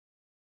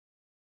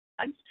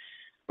Boggs.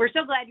 We're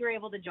so glad you were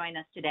able to join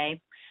us today.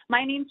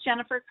 My name's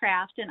Jennifer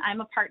Kraft, and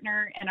I'm a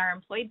partner in our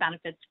Employee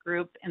Benefits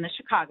Group in the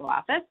Chicago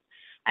office.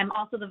 I'm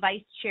also the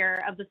Vice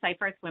Chair of the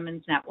Seyfarth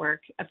Women's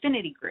Network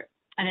Affinity Group,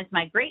 and it's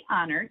my great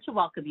honor to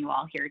welcome you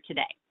all here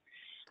today.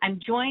 I'm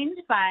joined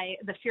by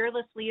the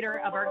fearless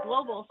leader of our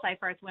global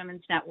Seyfarth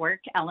Women's Network,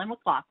 Ellen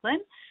McLaughlin,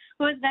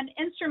 who has been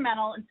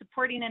instrumental in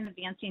supporting and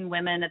advancing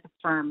women at the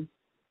firm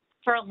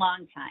for a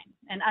long time.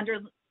 And under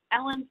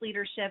Ellen's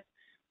leadership,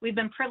 we've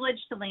been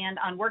privileged to land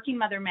on Working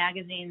Mother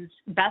Magazine's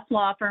Best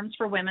Law Firms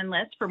for Women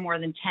list for more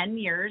than 10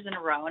 years in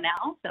a row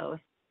now, so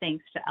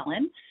thanks to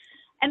Ellen.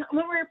 And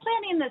when we were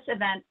planning this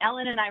event,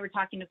 Ellen and I were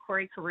talking to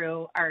Corey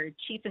Carew, our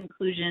Chief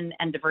Inclusion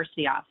and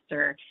Diversity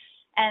Officer.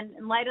 And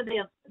in light of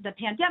the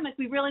pandemic,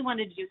 we really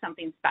wanted to do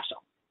something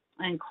special.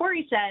 And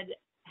Corey said,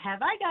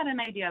 have I got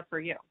an idea for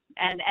you?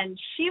 And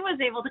she was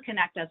able to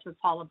connect us with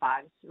Paula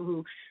Boggs,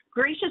 who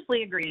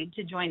graciously agreed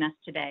to join us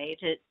today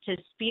to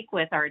speak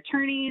with our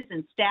attorneys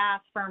and staff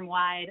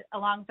firm-wide,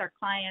 along with our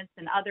clients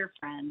and other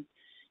friends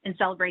in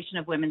celebration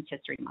of Women's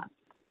History Month.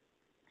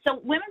 So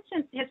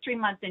Women's History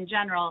Month in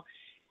general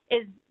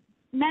is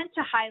meant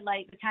to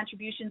highlight the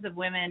contributions of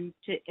women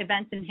to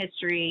events in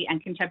history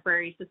and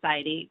contemporary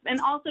society, and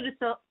also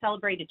to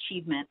celebrate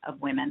achievement of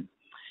women.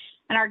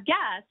 And our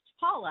guest,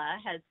 Paula,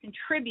 has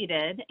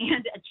contributed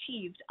and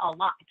achieved a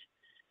lot.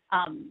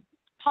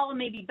 Paula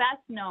may be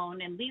best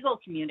known in legal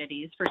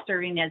communities for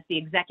serving as the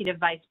Executive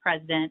Vice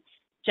President,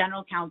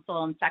 General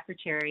Counsel, and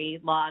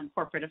Secretary, Law and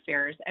Corporate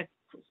Affairs at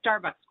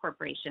Starbucks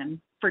Corporation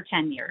for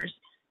 10 years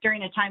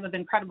during a time of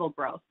incredible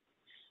growth.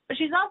 But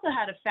she's also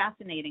had a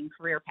fascinating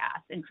career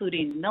path,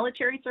 including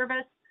military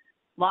service,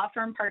 law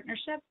firm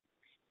partnership,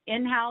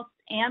 in-house,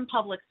 and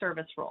public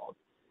service roles.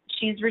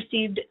 She's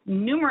received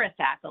numerous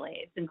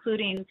accolades,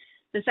 including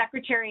the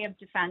Secretary of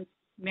Defense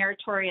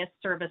Meritorious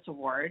Service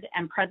Award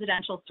and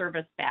Presidential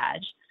Service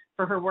Badge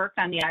for her work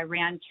on the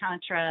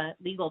Iran-Contra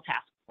Legal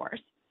Task Force.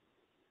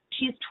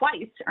 She's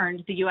twice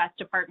earned the U.S.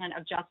 Department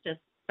of Justice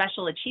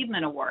Special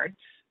Achievement Award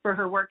for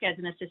her work as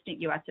an Assistant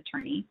U.S.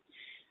 Attorney.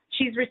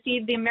 She's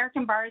received the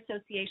American Bar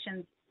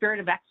Association's Spirit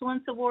of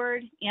Excellence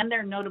Award and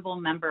their Notable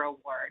Member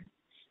Award.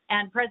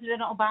 And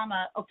President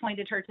Obama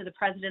appointed her to the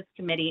President's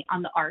Committee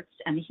on the Arts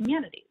and the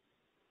Humanities.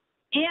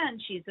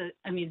 And she's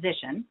a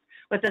musician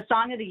with a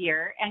Song of the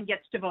Year and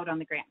gets to vote on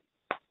the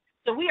Grammys.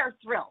 So we are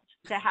thrilled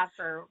to have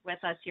her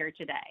with us here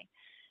today.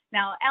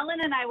 Now, Ellen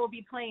and I will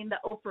be playing the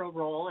Oprah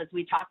role as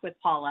we talk with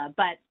Paula,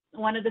 but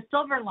one of the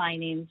silver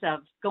linings of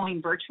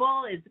going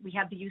virtual is we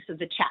have the use of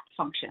the chat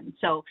function.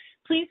 So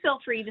please feel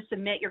free to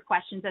submit your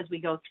questions as we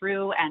go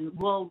through, and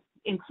we'll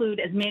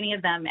include as many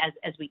of them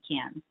as we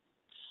can.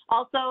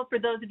 Also, for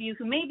those of you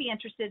who may be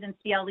interested in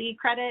CLE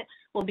credit,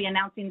 we'll be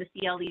announcing the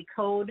CLE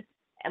code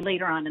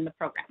later on in the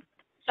program.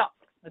 So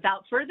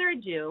without further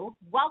ado,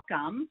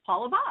 welcome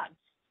Paula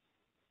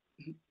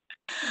Boggs.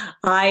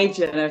 Hi,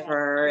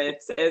 Jennifer.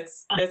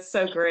 It's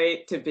so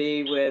great to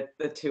be with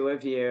the two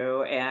of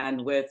you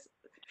and with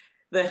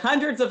the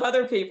hundreds of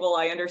other people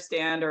I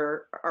understand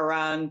are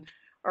on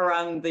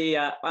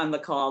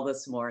the call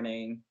this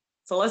morning.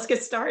 So let's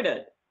get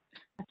started.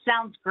 That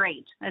sounds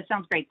great. That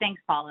sounds great.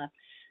 Thanks, Paula.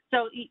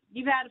 So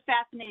you've had a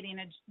fascinating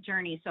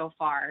journey so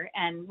far,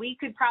 and we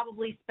could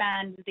probably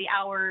spend the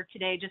hour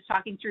today just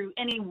talking through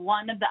any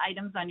one of the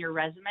items on your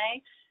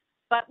resume,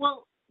 but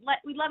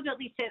we'd love to at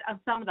least hit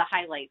on some of the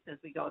highlights as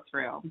we go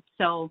through.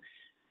 So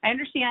I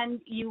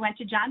understand you went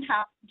to Johns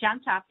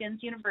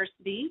Hopkins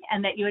University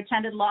and that you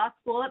attended law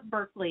school at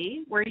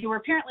Berkeley, where you were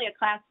apparently a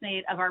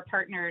classmate of our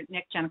partner,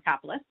 Nick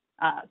Giannakopoulos.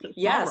 So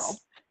yes.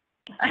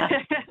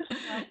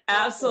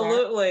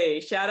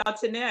 Absolutely. Shout out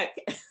to Nick.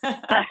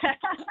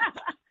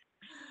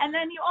 And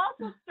then you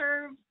also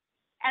served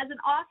as an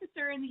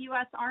officer in the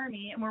U.S.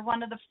 Army and were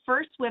one of the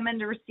first women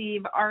to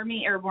receive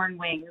Army Airborne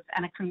Wings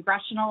and a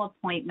congressional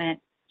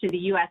appointment to the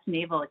U.S.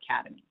 Naval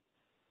Academy.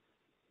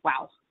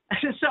 Wow.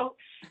 So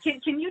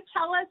can you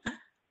tell us,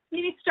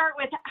 maybe start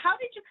with, how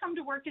did you come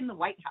to work in the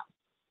White House?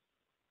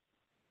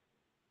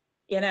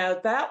 You know,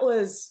 that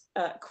was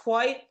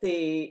quite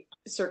the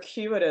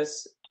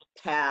circuitous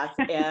path.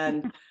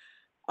 And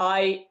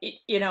I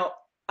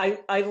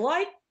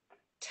like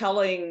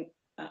telling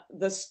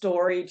the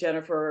story,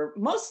 Jennifer,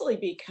 mostly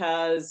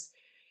because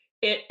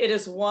it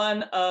is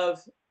one of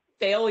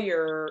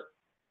failure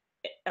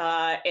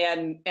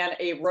and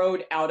a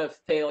road out of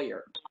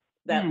failure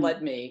that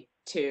led me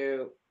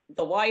to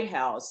the White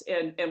House.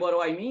 And what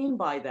do I mean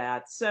by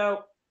that?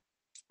 So,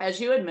 as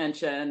you had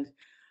mentioned,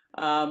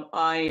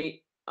 I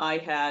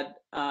had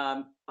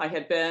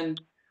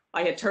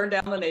turned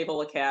down the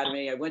Naval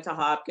Academy. I went to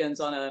Hopkins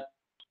on a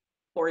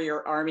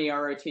 4-year Army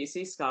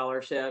ROTC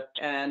scholarship,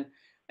 and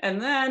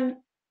then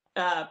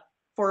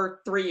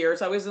for 3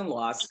 years I was in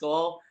law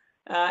school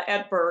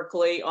at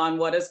Berkeley on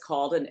what is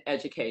called an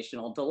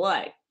educational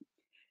delay.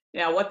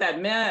 Now, what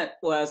that meant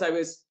was I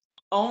was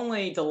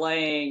only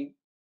delaying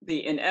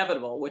the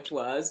inevitable, which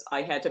was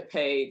I had to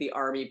pay the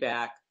Army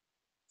back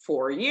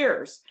 4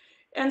 years.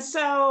 And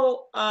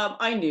so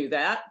I knew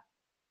that.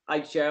 I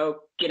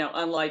joke,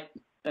 unlike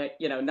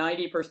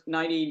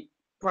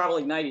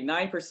probably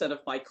 99% of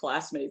my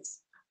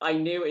classmates, I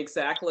knew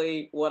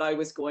exactly what I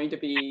was going to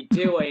be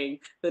doing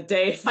the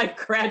day I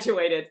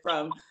graduated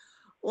from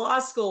law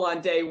school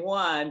on day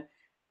one.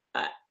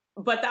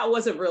 But that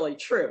wasn't really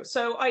true.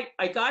 So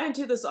I got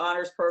into this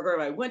honors program.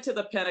 I went to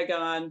the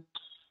Pentagon.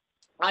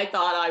 I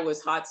thought I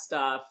was hot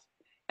stuff.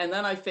 And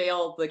then I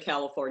failed the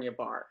California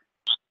bar.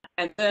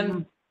 And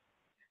then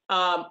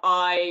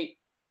I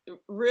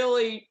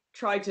really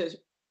tried to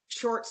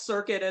short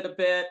circuit it a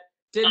bit,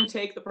 didn't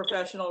take the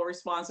professional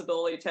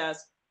responsibility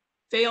test,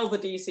 failed the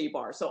DC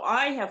bar. So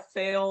I have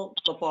failed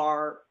the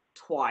bar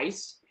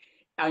twice.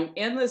 I'm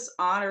in this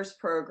honors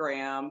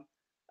program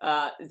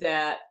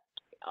that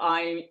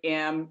I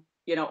am,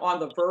 on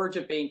the verge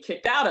of being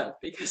kicked out of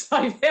because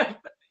I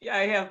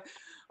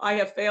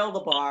have failed the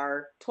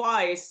bar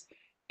twice,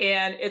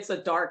 and it's a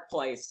dark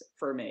place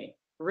for me,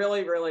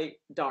 really, really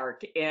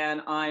dark.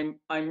 And I'm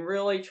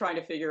really trying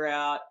to figure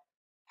out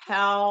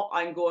how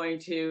I'm going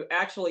to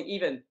actually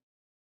even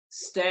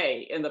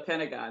stay in the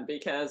Pentagon,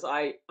 because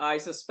I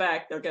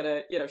suspect they're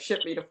going to, ship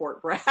me to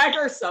Fort Bragg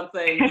or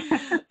something,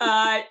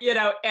 at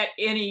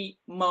any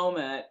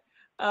moment.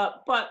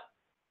 But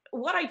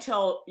what I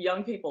tell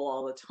young people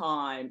all the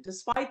time,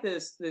 despite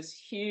this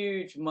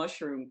huge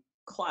mushroom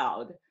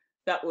cloud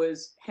that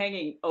was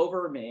hanging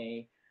over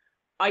me,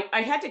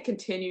 I had to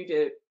continue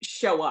to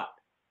show up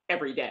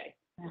every day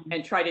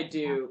and try to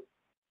do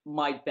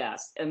my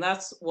best. And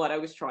that's what I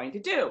was trying to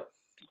do.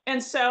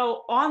 And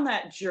so on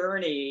that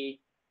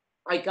journey,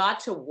 I got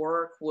to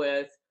work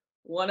with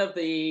one of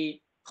the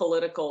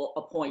political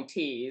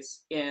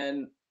appointees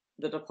in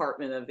the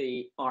Department of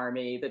the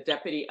Army, the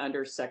Deputy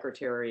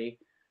Undersecretary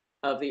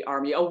of the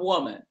Army, a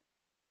woman,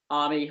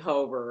 Ami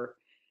Hober,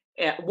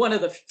 one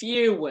of the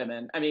few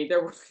women. I mean,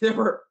 there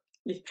were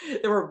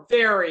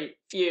very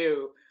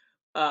few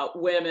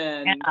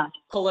women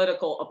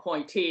political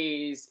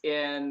appointees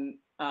in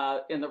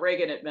the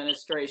Reagan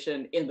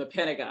administration in the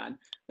Pentagon,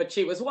 but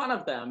she was one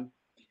of them.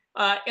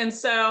 And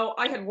so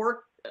I had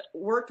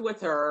worked with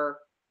her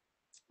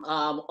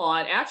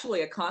on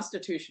actually a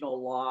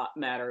constitutional law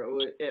matter.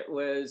 It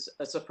was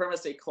a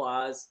supremacy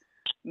clause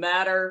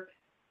matter.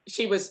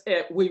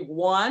 We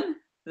won,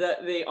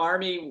 the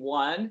Army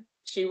won.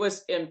 She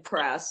was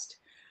impressed.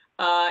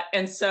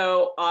 And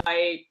so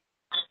I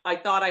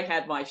thought I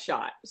had my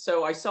shot.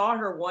 So I saw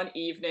her one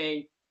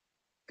evening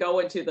go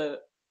into the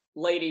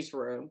ladies'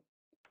 room,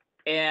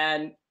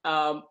 and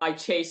I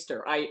chased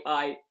her.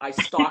 I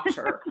stalked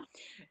her,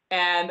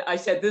 and I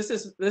said, "This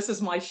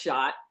is my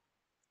shot."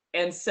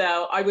 And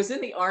so I was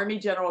in the Army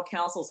General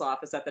Counsel's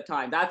office at the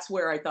time. That's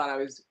where I thought I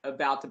was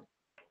about to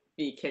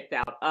be kicked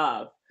out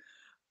of.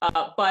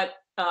 But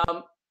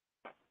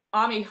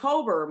Ami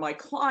Hober, my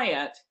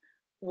client,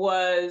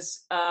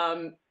 was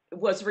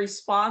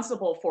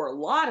responsible for a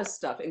lot of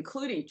stuff,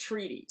 including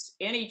treaties,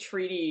 any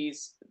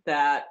treaties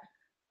that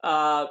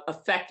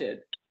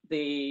affected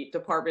the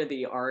Department of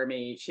the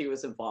Army. She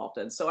was involved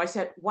in. So I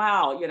said,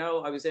 wow,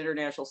 I was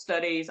international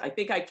studies. I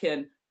think I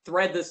can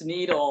thread this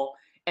needle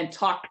and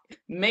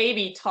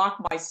maybe talk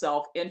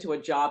myself into a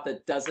job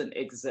that doesn't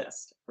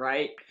exist,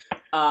 right?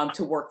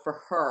 To work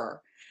for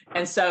her.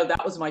 And so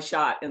that was my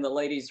shot in the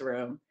ladies'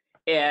 room.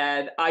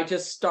 And I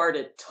just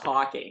started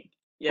talking,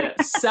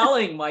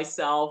 selling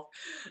myself.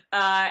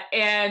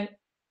 And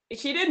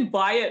she didn't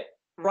buy it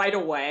right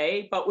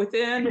away, but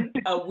within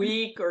a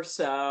week or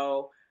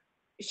so,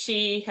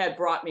 she had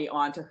brought me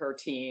onto her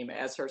team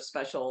as her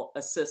special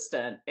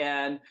assistant.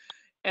 And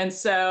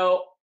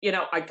so,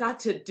 I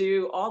got to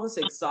do all this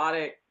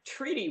exotic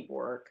treaty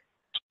work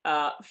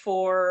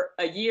for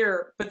a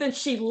year, but then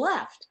she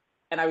left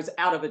and I was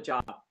out of a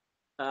job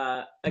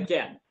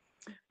again.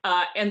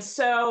 And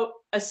so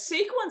a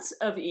sequence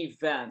of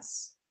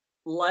events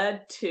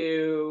led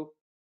to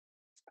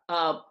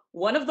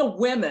one of the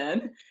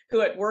women who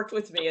had worked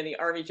with me in the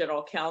Army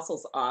General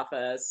Counsel's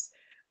office.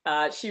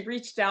 She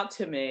reached out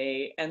to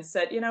me and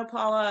said,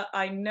 Paula,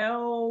 I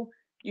know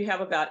you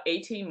have about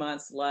 18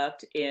 months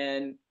left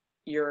in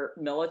your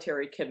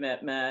military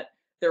commitment.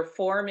 They're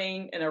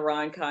forming an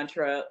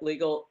Iran-Contra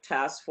legal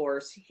task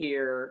force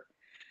here.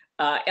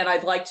 And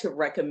I'd like to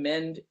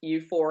recommend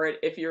you for it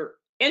if you're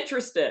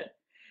interested.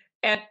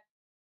 And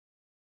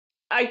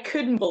I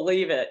couldn't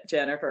believe it,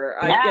 Jennifer.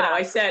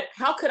 I said,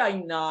 how could I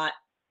not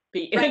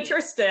be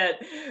interested,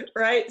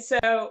 right?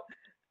 So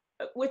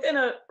within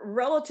a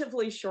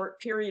relatively short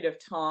period of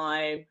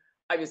time,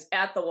 I was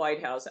at the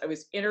White House. I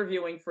was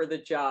interviewing for the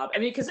job. I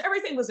mean, because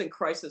everything was in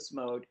crisis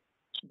mode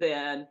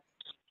then.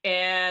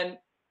 And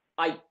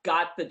I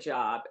got the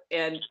job.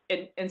 And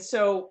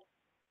so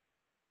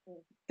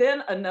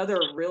then another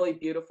really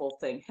beautiful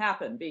thing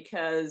happened,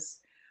 because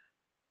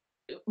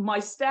my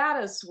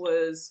status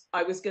was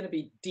I was going to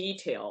be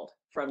detailed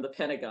from the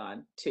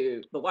Pentagon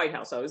to the White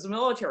House. I was a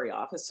military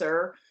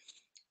officer.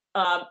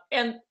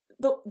 And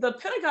the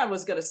Pentagon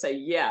was going to say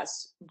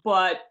yes,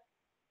 but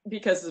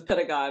because the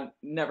Pentagon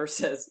never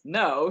says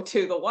no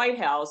to the White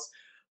House,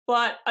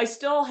 but I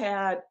still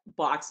had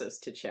boxes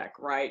to check,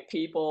 right?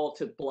 People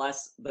to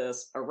bless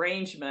this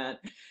arrangement.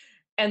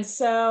 And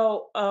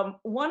so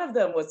one of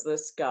them was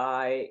this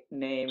guy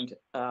named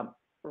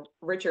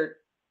Richard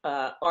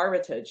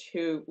Armitage,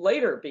 who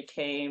later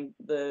became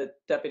the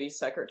Deputy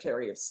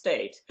Secretary of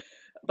State.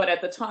 But at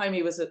the time,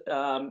 he was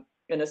an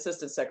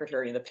assistant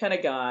secretary in the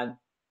Pentagon.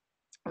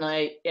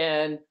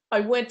 And I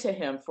went to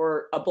him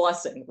for a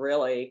blessing,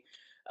 really,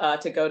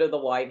 to go to the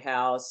White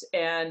House.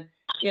 And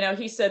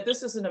he said,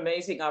 "This is an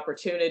amazing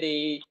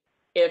opportunity.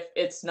 If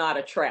it's not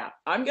a trap,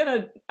 I'm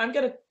gonna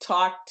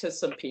talk to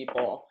some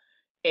people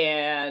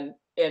and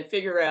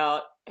figure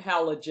out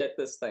how legit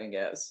this thing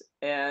is,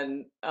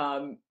 and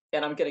I'm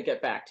gonna get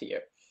back to you."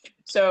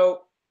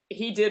 So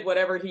he did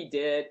whatever he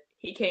did.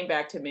 He came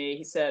back to me.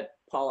 He said,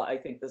 "Paula, I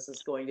think this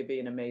is going to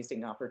be an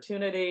amazing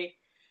opportunity."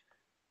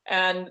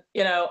 And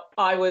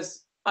I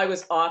was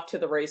off to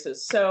the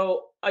races.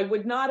 So I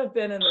would not have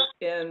been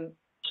in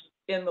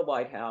the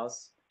White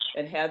House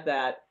and had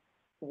that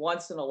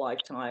once in a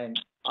lifetime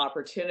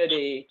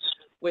opportunity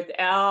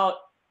without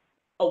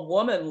a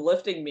woman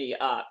lifting me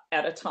up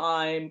at a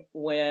time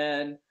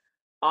when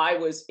I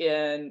was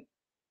in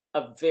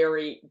a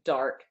very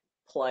dark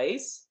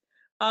place.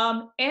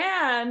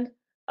 And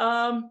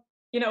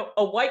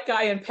a white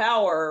guy in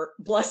power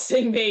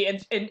blessing me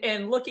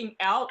and looking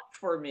out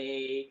for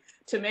me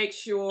to make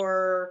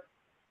sure,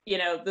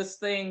 this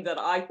thing that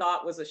I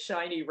thought was a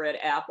shiny red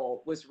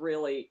apple was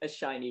really a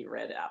shiny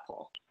red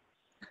apple.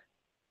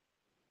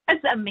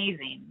 That's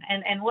amazing.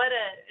 And what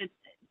an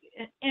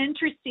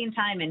interesting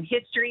time in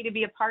history to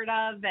be a part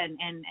of, and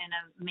an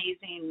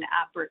amazing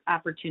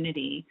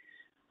opportunity.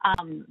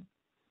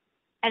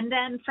 And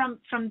then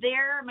from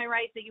there, am I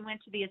right that you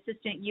went to the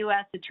assistant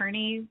U.S.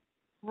 attorney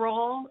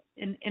role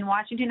in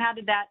Washington? How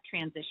did that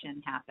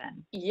transition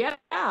happen? Yeah,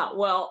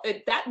 well,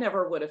 that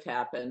never would have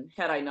happened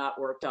had I not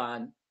worked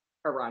on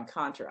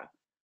Iran-Contra,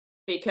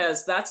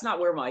 because that's not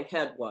where my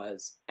head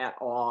was at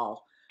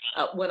all.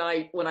 When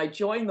I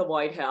joined the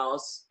White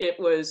House,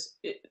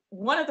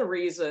 one of the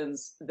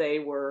reasons they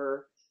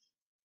were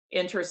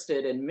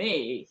interested in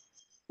me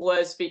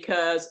was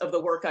because of the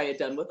work I had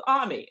done with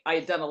AMI. I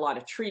had done a lot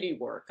of treaty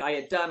work. I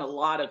had done a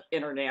lot of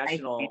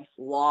international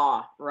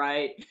law,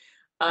 right?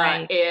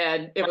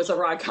 And it was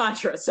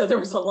Iran-Contra, so there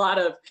was a lot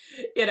of,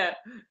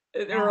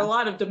 there were a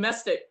lot of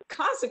domestic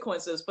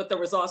consequences, but there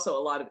was also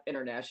a lot of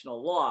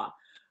international law.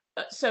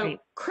 So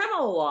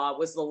criminal law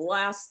was the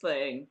last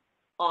thing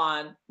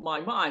on my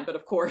mind, but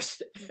of course,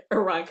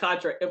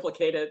 Iran-Contra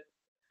implicated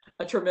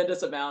a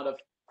tremendous amount of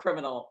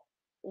criminal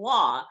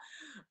law.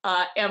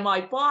 And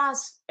my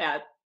boss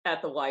at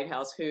the White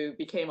House, who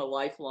became a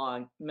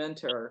lifelong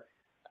mentor,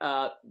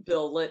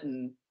 Bill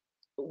Litton,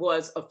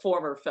 was a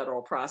former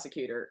federal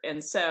prosecutor.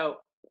 And so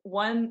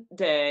one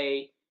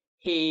day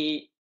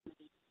he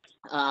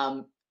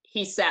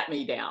sat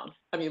me down.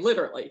 I mean,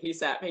 literally, he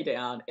sat me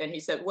down and he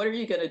said, "What are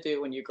you going to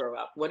do when you grow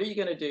up? What are you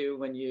going to do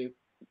when you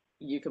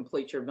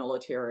complete your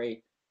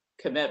military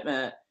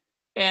commitment?"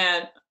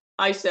 And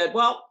I said,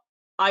 "Well,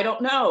 I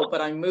don't know,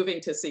 but I'm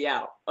moving to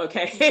Seattle."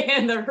 Okay.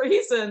 And the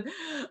reason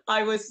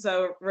I was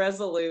so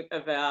resolute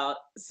about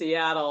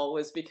Seattle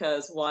was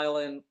because while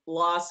in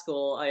law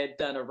school, I had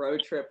done a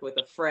road trip with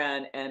a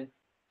friend and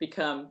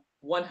become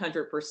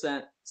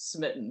 100%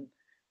 smitten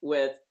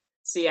with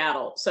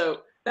Seattle.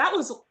 So that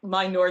was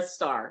my North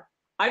Star.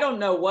 I don't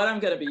know what I'm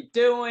going to be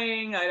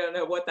doing. I don't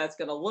know what that's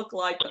going to look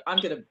like, but I'm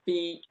going to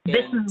be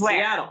in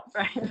Seattle.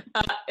 Right.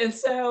 And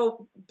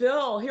so,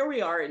 Bill, here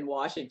we are in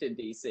Washington,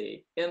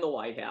 D.C., in the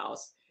White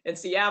House. And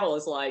Seattle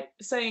is like,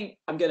 saying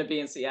I'm going to be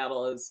in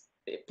Seattle is,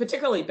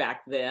 particularly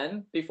back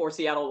then, before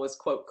Seattle was,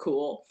 quote,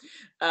 cool.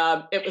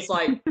 It was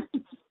like,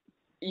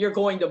 you're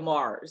going to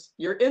Mars.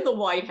 You're in the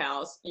White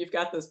House. You've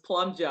got this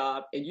plum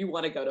job and you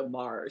want to go to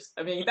Mars.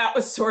 I mean, that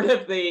was sort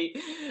of the,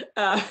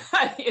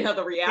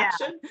 the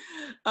reaction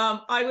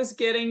I was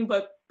getting,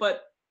 but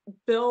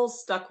Bill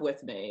stuck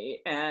with me.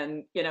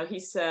 And, he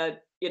said,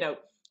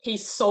 he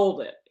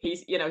sold it.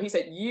 He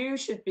said, "You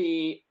should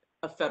be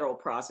a federal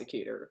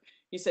prosecutor."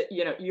 He said,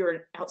 "You're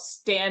an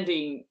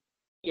outstanding,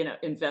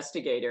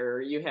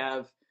 investigator. You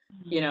have,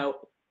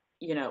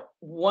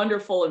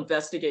 wonderful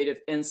investigative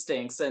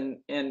instincts and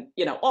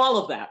all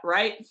of that,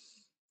 right?"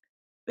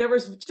 There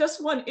was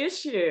just one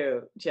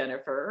issue,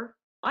 Jennifer.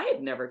 I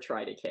had never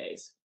tried a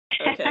case.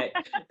 Okay.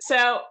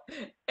 So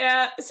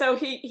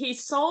he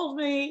sold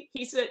me.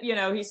 He said,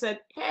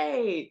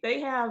 "Hey, they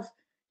have,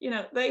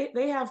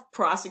 they have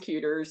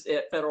prosecutors,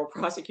 federal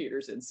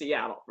prosecutors in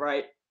Seattle,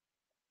 right?"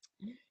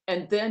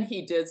 And then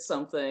he did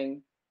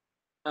something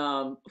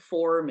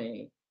for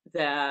me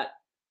that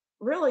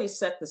really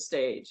set the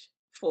stage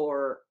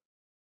for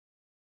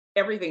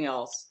everything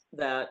else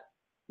that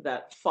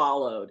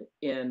followed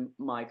in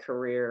my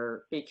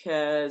career,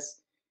 because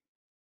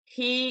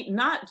he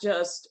not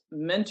just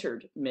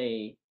mentored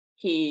me,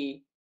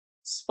 he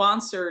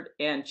sponsored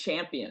and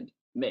championed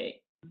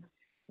me.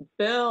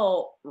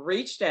 Bill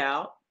reached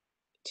out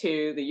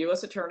to the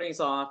U.S. Attorney's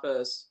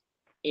Office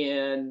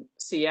in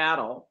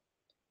Seattle,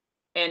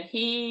 and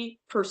he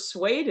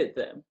persuaded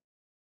them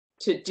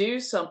to do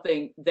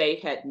something they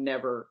had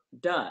never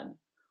done,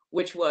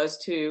 which was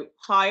to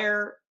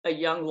hire a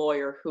young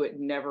lawyer who had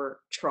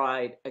never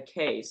tried a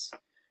case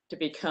to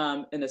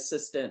become an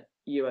assistant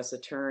U.S.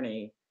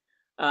 attorney.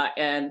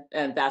 And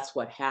that's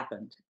what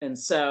happened. And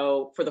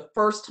so for the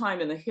first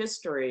time in the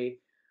history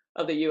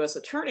of the U.S.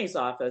 Attorney's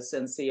Office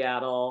in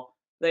Seattle,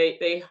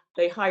 they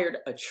hired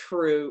a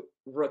true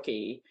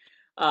rookie,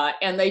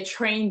 and they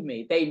trained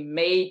me. They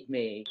made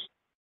me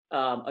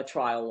a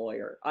trial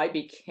lawyer. I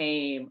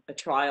became a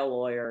trial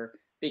lawyer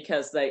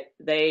because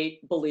they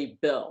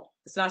believe Bill.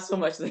 It's not so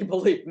much they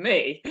believe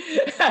me,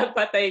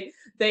 but they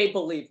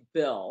believe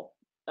Bill,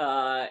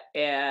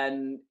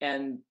 and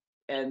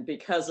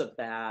because of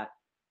that,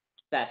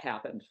 that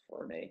happened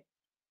for me.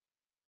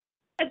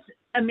 It's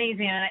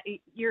amazing, and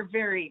you're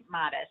very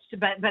modest,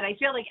 but I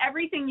feel like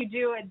everything you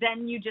do, and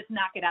then you just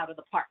knock it out of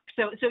the park.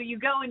 So you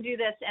go and do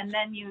this, and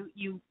then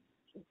you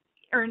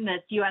earn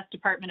this U.S.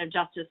 Department of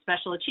Justice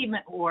Special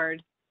Achievement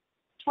Award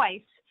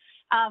twice.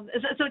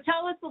 So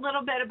tell us a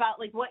little bit about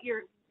like what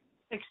your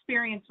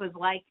experience was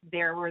like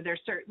there. Were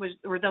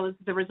those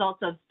the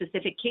results of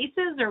specific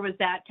cases, or was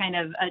that kind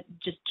of a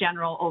just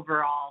general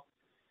overall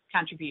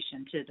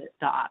contribution to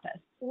the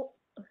office?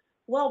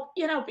 Well,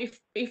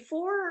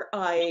 before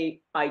I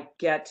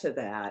get to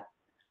that,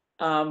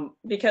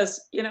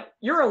 because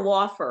you're a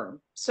law firm,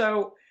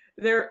 so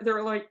there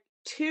are like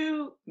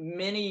too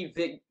many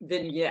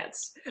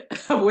vignettes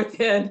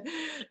within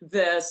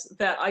this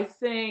that I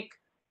think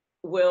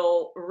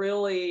will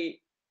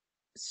really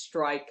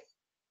strike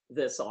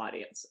this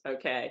audience.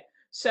 Okay,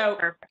 so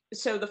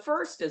the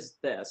first is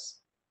this.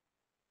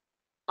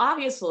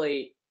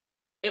 Obviously,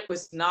 it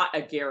was not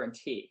a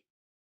guarantee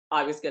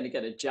I was going to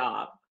get a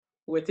job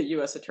with the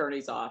U.S.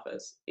 Attorney's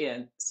Office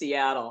in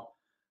Seattle,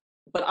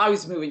 but I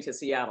was moving to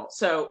Seattle.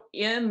 So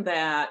in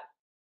that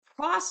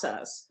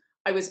process,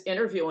 I was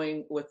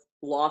interviewing with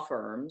law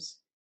firms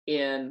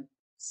in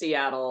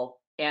Seattle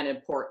and in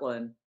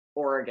Portland,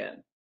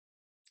 Oregon.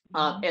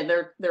 And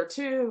they're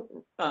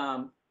two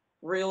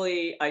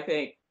really, I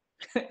think,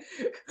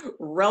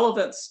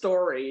 relevant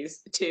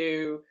stories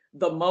to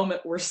the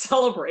moment we're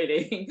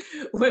celebrating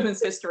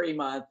Women's History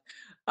Month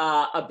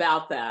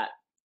about that.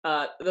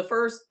 The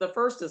first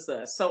is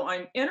this. So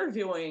I'm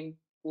interviewing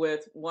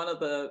with one of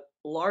the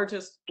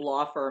largest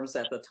law firms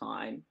at the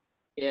time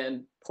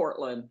in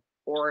Portland,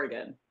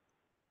 Oregon,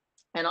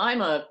 and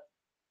I'm a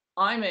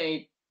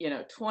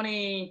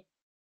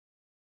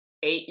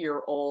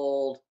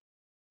 28-year-old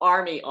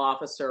Army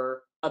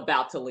officer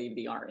about to leave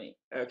the Army.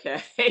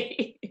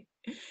 Okay,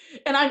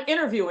 and I'm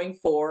interviewing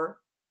for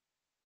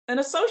an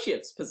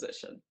associate's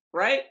position,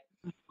 right?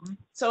 Mm-hmm.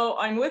 So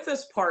I'm with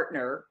this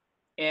partner,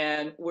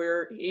 and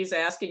he's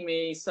asking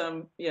me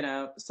some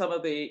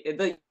of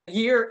the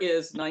year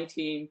is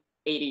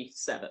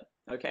 1987.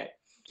 Okay,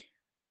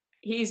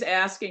 he's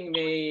asking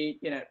me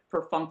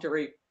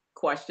perfunctory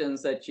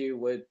questions that you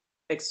would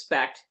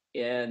expect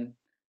in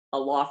a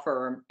law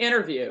firm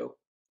interview,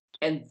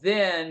 and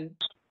then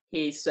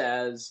he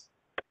says,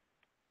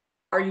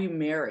 "Are you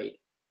married?"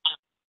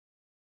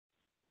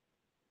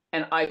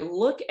 And I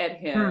look at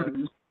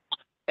him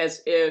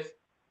as if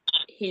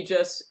he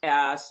just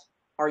asked,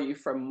 "Are you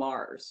from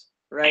Mars?"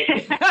 Right?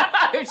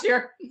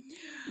 Sure.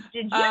 Did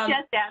you just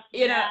ask that?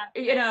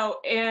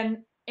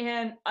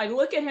 And I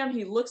look at him,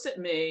 he looks at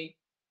me,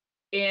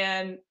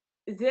 and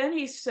then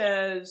he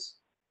says,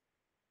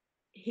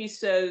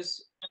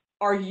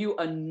 "Are you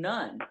a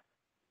nun?"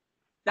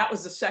 That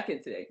was the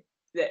second thing.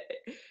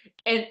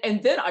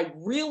 And then I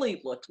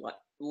really looked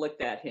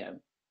at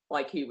him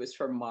like he was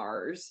from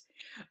Mars.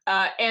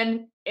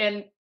 And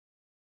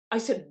I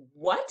said,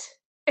 "What?"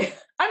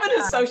 I'm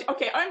an associate.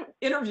 Okay, I'm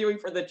interviewing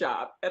for the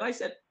job. And I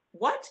said,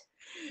 what?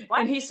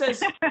 And he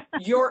says,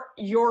 your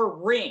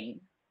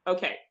ring.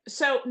 Okay,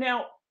 so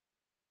now,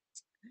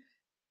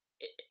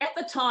 at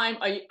the time,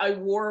 I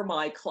wore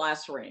my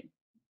class ring,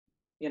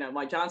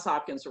 my Johns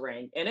Hopkins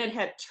ring, and it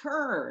had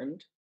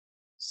turned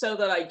so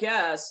that I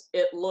guess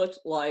it looked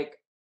like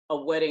a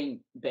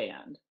wedding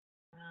band.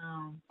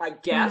 Wow. I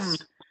guess.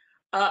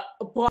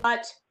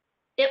 But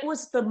it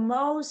was the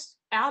most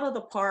out of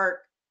the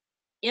park,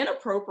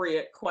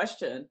 inappropriate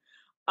question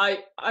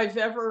I've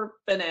ever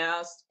been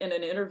asked in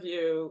an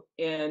interview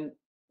in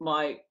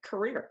my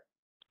career,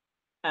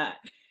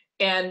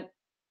 and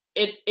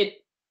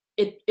it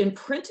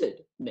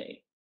imprinted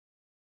me.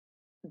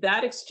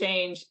 That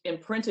exchange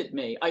imprinted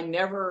me. I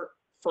never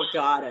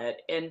forgot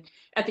it. And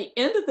at the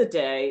end of the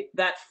day,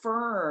 that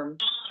firm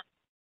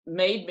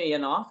made me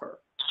an offer.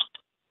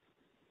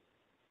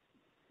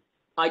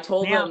 I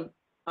told them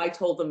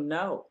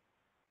no.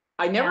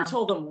 I never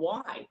told them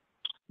why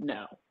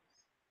no.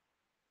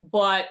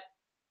 But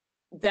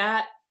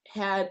that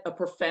had a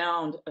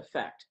profound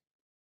effect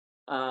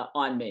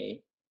on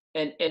me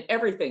and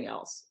everything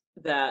else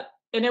and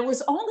it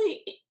was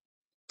only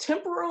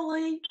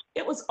temporarily,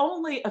 it was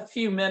only a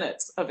few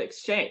minutes of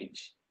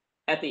exchange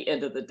at the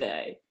end of the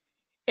day.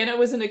 And it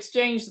was an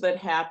exchange that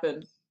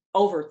happened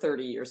over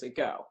 30 years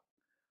ago,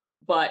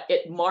 but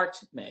it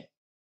marked me.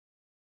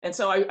 And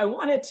so I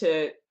wanted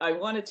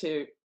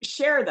to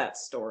share that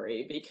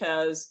story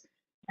because,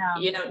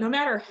 no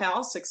matter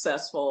how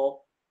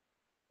successful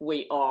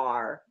we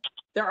are,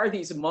 there are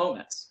these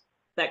moments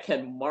that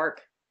can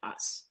mark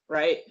us,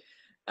 right?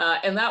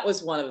 And that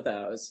was one of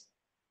those.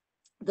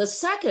 The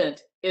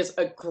second is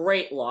a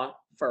great law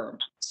firm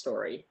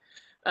story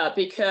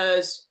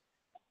because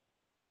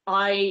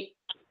I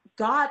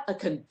got a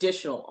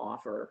conditional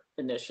offer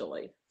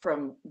initially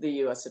from the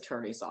U.S.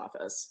 Attorney's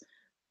Office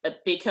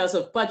because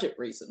of budget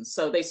reasons.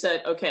 So they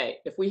said, okay,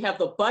 if we have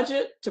the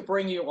budget to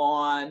bring you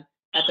on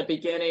at the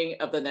beginning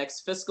of the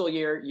next fiscal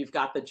year, you've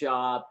got the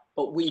job,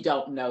 but we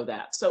don't know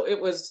that. So it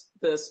was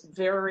this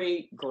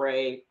very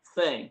gray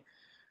thing.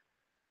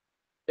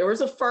 There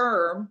was a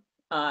firm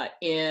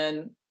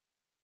in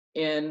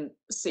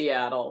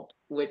Seattle,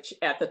 which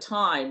at the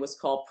time was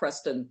called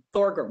Preston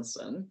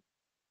Thorgrimson,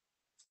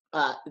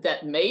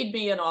 that made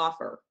me an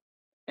offer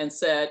and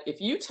said,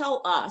 if you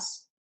tell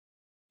us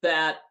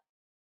that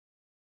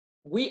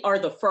we are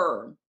the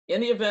firm,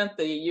 in the event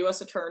the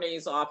U.S.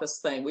 Attorney's Office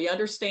thing, we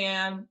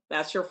understand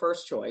that's your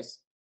first choice,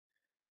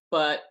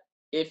 but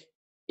if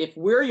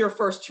we're your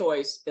first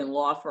choice in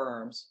law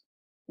firms,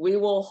 we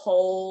will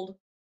hold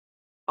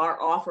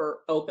our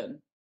offer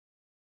open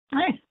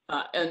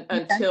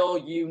until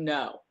you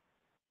know.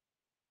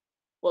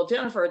 Well,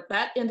 Jennifer,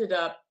 that ended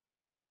up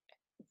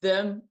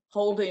them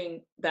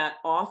holding that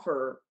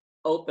offer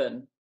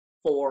open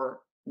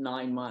for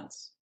 9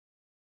 months.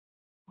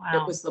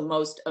 Wow. It was the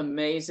most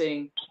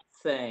amazing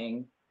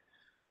thing.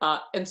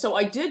 And so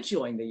I did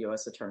join the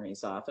U.S.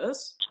 Attorney's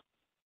Office,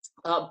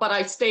 but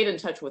I stayed in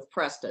touch with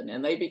Preston,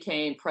 and they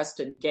became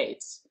Preston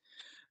Gates.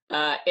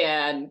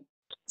 And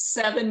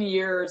 7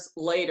 years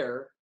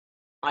later,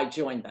 I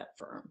joined that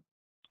firm.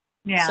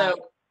 Yeah. So,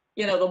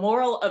 you know, the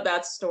moral of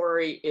that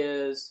story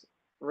is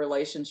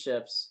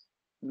relationships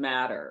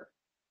matter.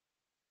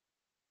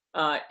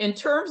 In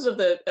terms of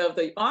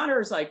the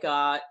honors I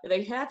got,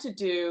 they had to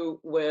do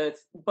with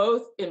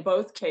in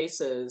both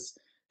cases,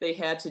 they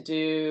had to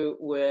do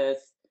with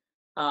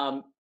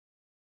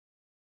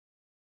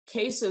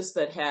cases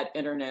that had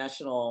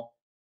international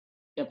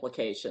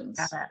implications.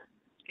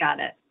 Got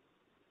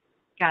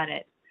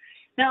it.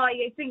 No,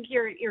 I think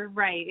you're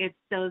right. It's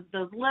those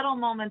little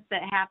moments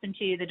that happen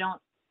to you that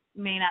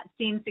may not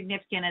seem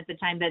significant at the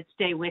time that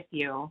stay with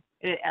you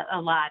a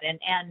lot,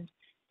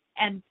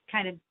 and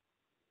kind of,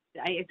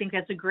 I think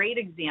that's a great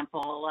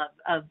example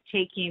of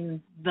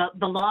taking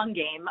the long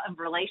game of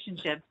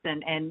relationships,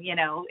 and you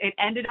know, it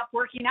ended up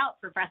working out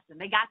for Preston.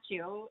 They got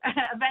you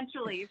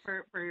eventually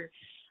for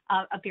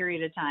a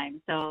period of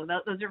time. So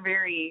those are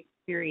very,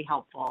 very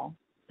helpful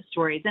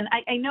stories. And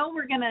I know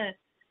we're going to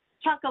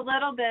talk a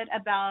little bit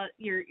about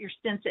your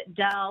stints at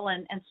Dell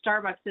and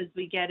Starbucks as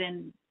we get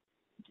into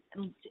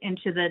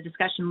the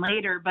discussion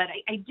later, but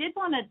I did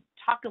want to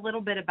talk a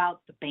little bit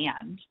about the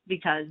band,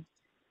 because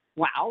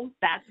wow,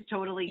 that's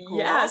totally cool.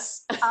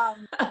 Yes.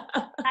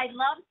 I'd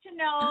love to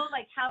know,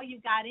 like, how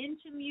you got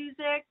into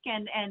music,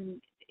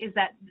 and is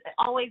that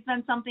always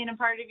been something a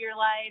part of your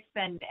life,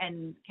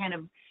 and kind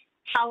of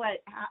how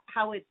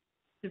it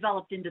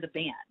developed into the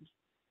band.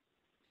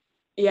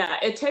 Yeah,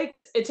 it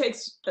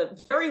takes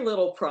very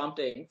little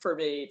prompting for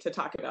me to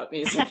talk about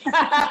music.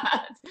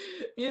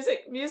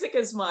 Music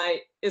is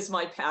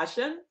my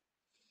passion.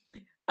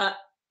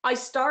 I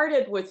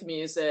started with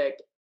music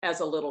as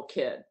a little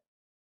kid.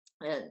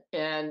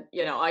 And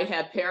you know, I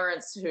had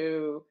parents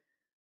who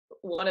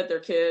wanted their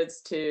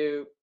kids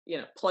to, you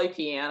know, play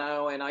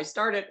piano, and I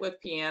started with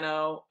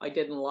piano. I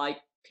didn't like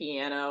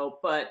piano,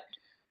 but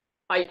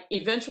I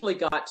eventually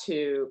got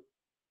to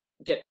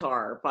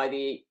guitar by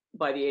the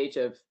age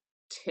of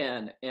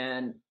 10,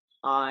 and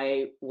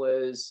I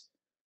was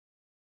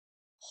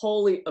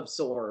wholly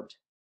absorbed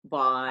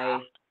by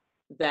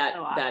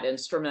that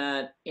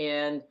instrument.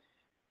 And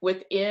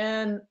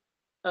within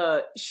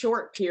a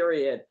short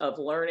period of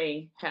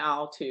learning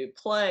how to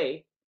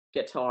play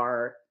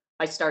guitar,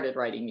 I started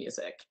writing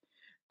music.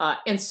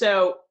 And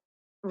so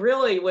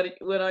really when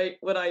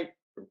I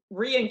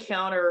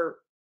re-encounter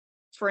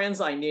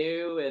friends I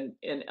knew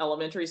in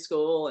elementary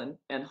school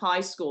and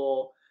high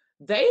school,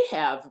 they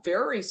have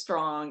very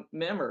strong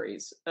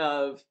memories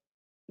of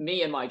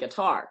me and my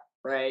guitar,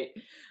 right?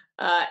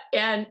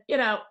 And you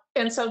know,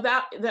 and so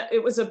that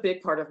it was a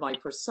big part of my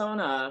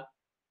persona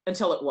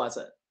until it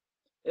wasn't.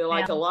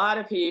 Like a lot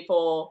of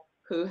people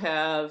who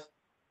have,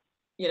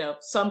 you know,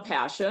 some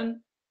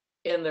passion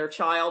in their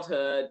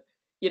childhood,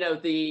 you know,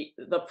 the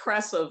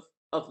press of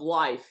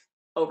life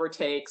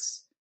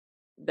overtakes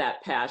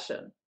that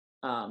passion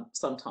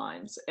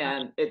sometimes,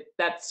 and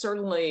that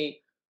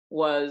certainly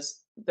was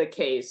the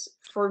case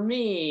for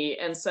me.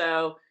 And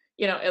so,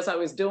 you know, as I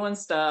was doing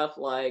stuff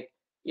like,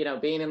 you know,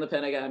 being in the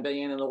Pentagon,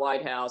 being in the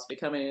White House,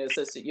 becoming an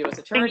assistant U.S.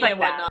 attorney and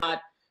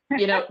whatnot,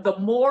 you know, the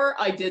more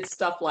I did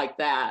stuff like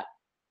that,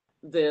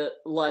 the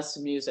less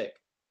music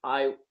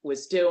I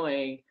was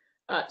doing.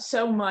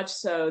 So much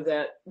so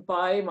that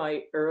by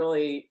my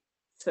early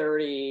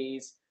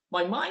 30s,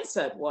 my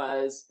mindset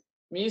was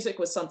music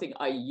was something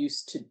I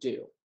used to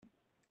do.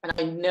 And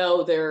I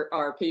know there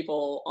are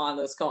people on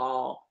this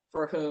call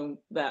for whom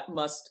that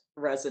must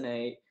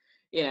resonate.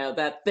 You know,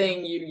 that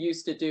thing you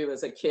used to do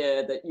as a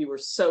kid that you were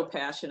so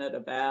passionate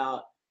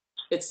about,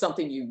 it's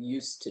something you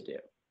used to do,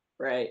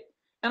 right?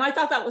 And I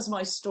thought that was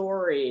my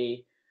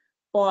story,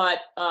 but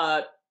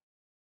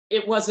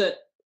it wasn't,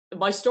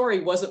 my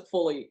story wasn't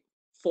fully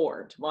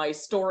formed. My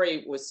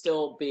story was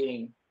still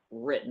being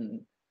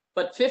written,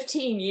 but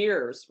 15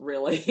 years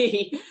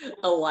really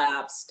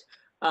elapsed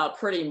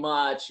pretty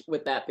much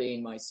with that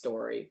being my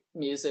story.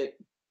 Music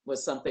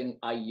was something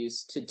I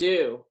used to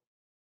do.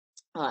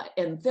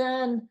 And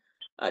then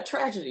a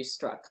tragedy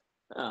struck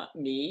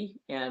me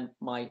and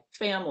my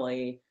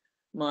family.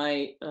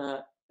 My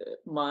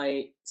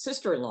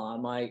sister-in-law,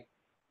 my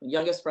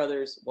youngest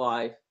brother's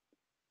wife,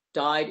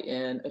 died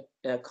in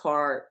a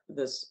car,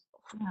 this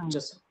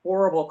just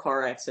horrible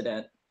car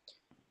accident.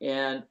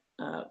 And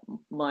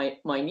my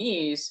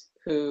niece,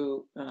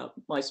 who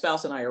my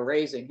spouse and I are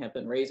raising, have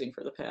been raising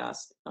for the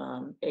past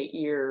 8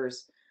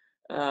 years,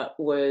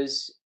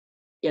 was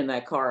in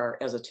that car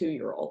as a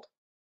 2-year-old.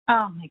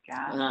 Oh my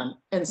God.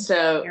 And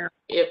so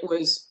it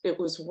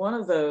was one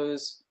of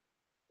those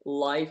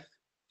life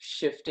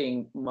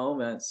shifting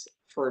moments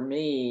for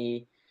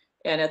me.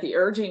 And at the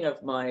urging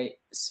of my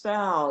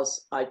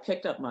spouse, I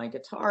picked up my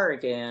guitar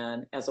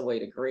again as a way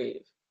to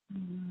grieve.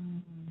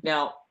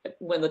 Now, at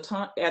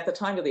the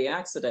time of the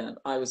accident,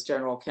 I was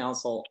general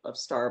counsel of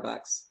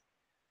Starbucks.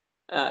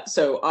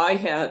 So I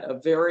had a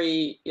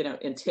very,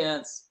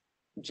 intense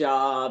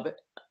job,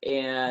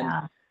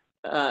 and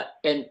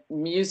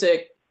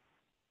music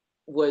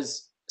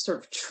was sort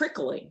of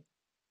trickling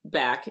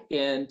back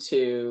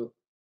into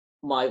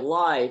my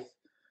life.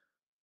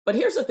 But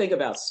here's the thing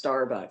about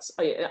Starbucks.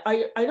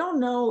 I don't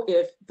know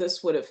if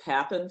this would have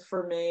happened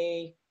for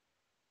me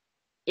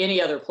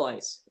any other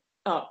place.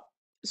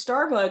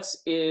 Starbucks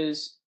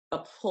is a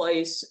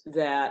place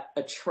that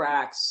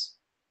attracts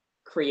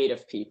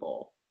creative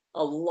people.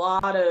 A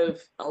lot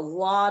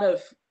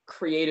of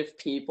creative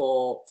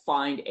people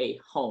find a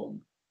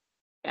home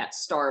at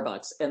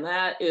Starbucks, and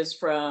that is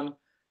from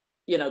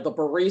the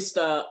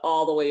barista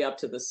all the way up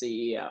to the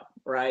CEO,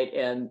 right?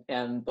 And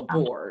the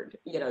board,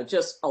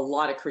 just a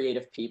lot of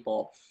creative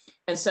people.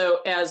 And so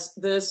as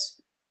this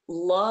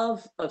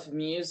love of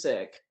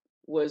music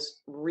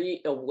was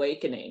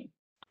reawakening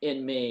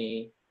in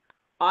me,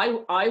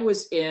 I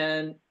was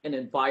in an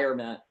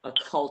environment, a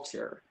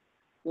culture,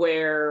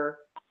 where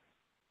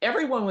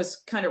everyone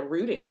was kind of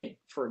rooting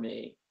for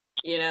me.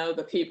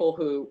 The people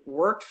who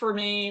worked for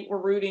me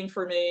were rooting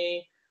for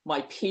me.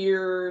 My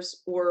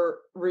peers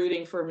were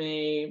rooting for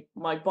me.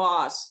 My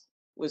boss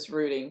was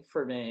rooting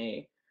for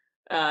me.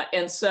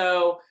 And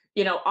so,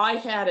 I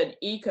had an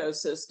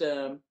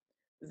ecosystem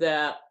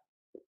that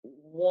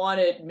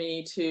wanted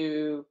me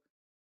to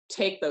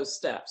take those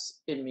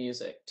steps in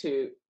music,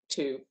 to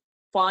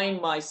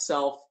find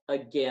myself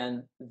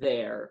again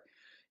there.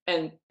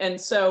 And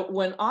so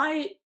when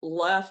I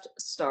left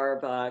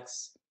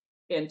Starbucks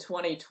in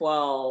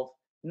 2012,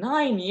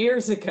 9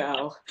 years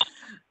ago,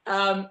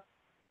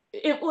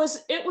 it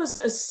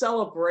was a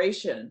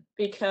celebration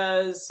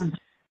because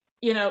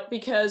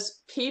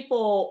because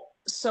people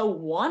so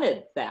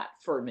wanted that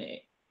for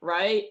me,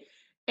 right?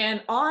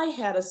 And I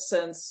had a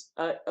sense,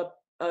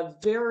 a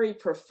very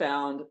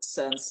profound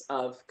sense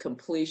of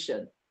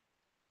completion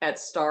at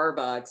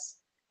Starbucks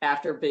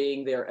after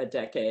being there a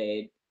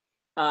decade,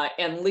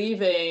 and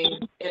leaving.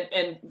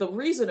 And the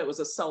reason it was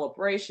a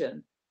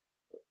celebration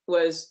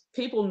was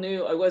people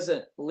knew I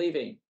wasn't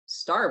leaving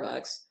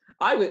Starbucks.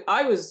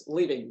 I was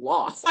leaving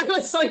lost. I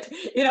was like,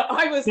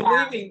 I was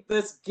leaving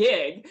this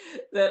gig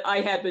that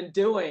I had been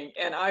doing,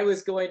 and I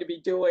was going to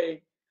be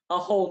doing a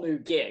whole new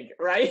gig,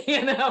 right?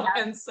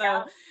 And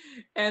so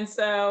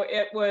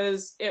it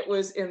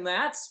was in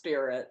that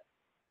spirit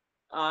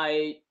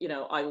I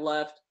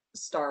left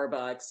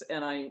Starbucks,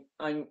 and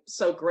I'm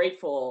so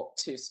grateful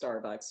to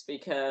Starbucks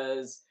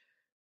because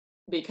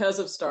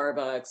of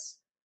Starbucks,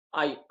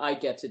 I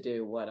get to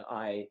do what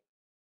I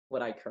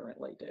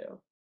currently do.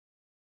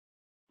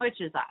 Which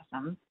is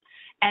awesome.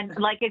 And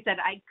like I said,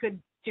 I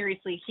could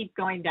seriously keep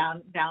going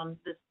down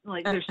this,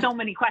 there's so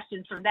many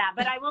questions from that,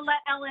 but I will let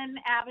Ellen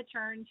have a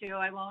turn too.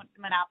 I won't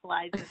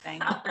monopolize the thing.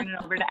 I'll turn it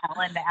over to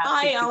Ellen to ask.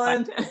 Hi,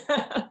 Ellen.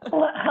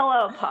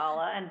 Hello,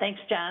 Paula, and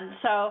thanks, Jen.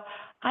 So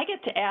I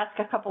get to ask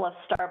a couple of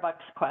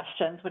Starbucks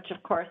questions, which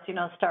of course,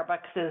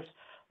 Starbucks is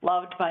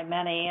loved by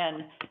many,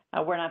 and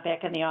we're not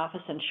back in the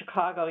office in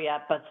Chicago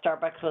yet, but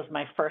Starbucks was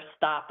my first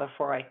stop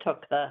before I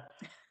took the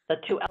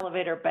 2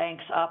 elevator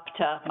banks up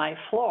to my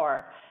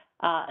floor.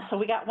 So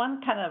we got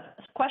one kind of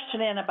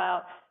question in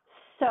about,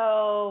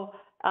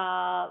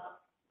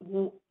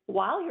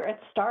 while you're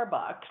at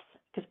Starbucks,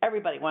 because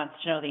everybody wants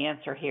to know the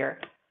answer here,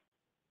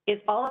 is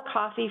all the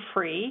coffee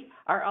free?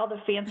 Are all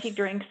the fancy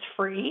drinks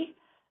free?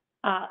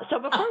 So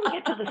before we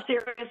get to the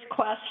serious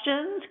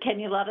questions, can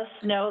you let us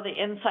know the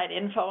inside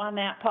info on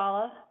that,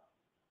 Paula?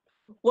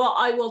 Well,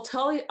 I will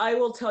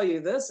tell you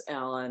this,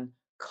 Alan.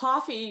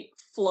 Coffee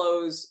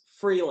flows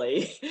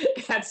freely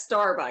at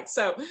Starbucks,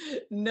 so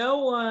no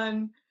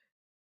one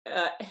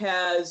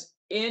has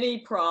any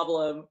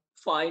problem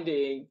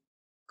finding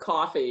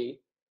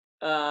coffee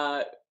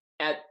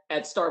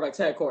at Starbucks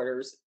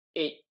headquarters,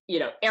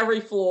 every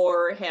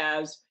floor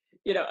has,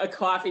 a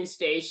coffee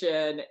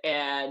station,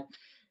 and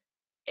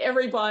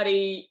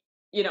everybody,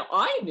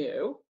 I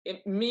knew,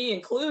 me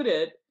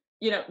included,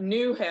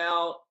 knew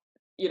how,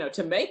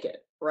 to make it,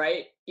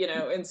 right?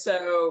 And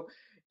so,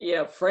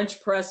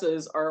 French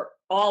presses are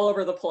all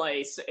over the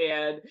place,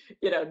 and,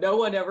 no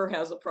one ever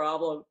has a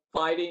problem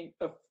finding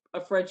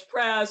a French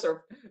press,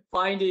 or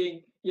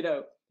finding,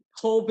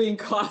 whole bean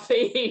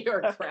coffee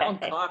or ground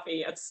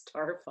coffee at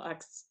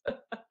Starbucks.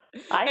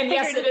 I And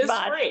yes, figured it as is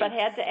much, free. but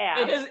had to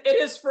ask. It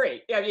is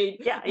free. I mean,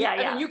 Yeah.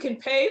 I mean, you can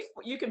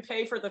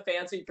pay for the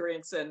fancy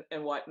drinks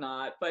and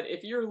whatnot, but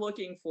if you're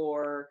looking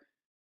for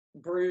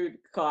brewed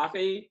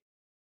coffee,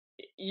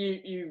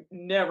 you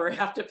never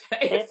have to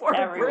pay It's for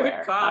everywhere.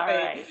 brewed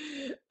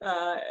coffee.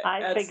 All right.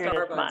 I At figured as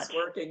Starbucks much.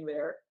 working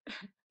there.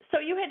 So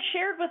you had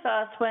shared with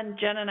us when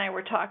Jen and I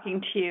were talking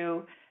to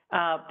you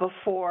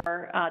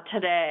before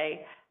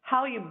today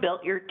how you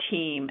built your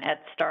team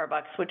at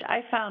Starbucks, which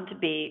I found to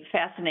be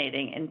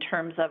fascinating in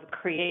terms of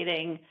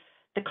creating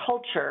the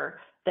culture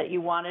that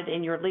you wanted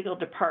in your legal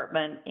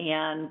department,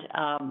 and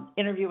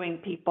interviewing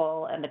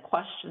people and the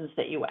questions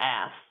that you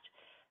asked.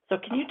 So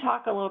can you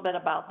talk a little bit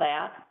about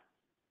that?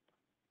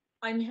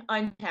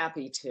 I'm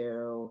happy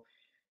to.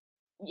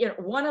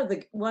 One of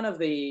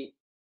the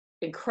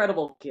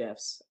incredible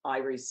gifts I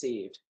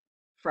received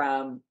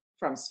from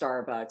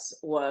Starbucks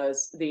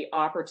was the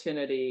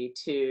opportunity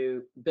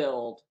to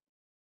build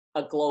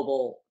a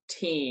global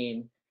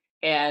team,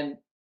 and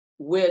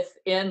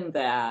within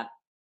that,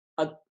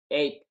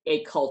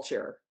 a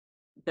culture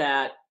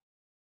that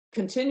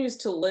continues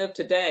to live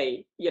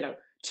today.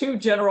 2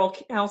 general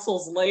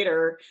counsels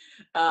later,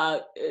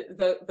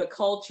 the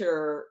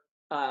culture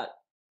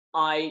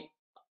I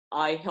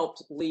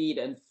helped lead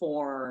and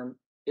form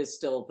is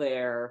still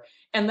there,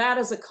 and that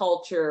is a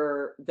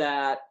culture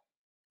that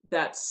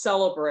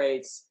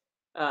celebrates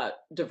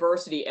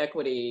diversity,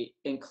 equity,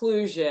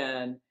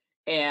 inclusion,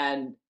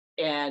 and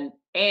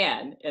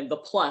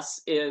the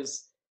plus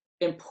is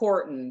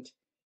important,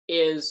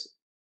 is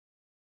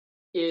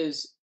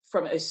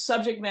from a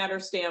subject matter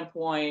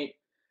standpoint,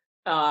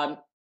 um,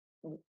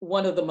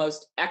 one of the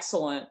most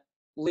excellent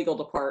legal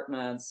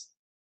departments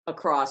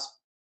across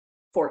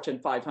Fortune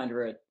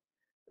 500,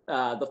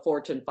 the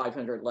Fortune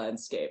 500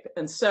 landscape.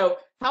 And so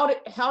how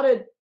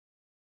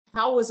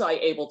was I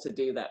able to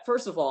do that?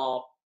 First of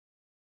all,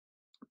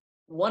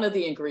 one of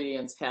the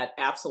ingredients had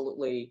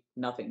absolutely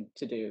nothing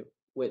to do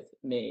with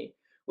me,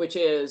 which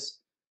is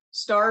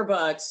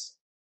Starbucks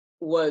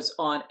was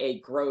on a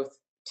growth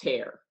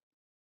tear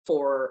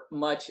for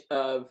much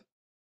of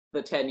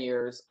the 10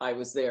 years I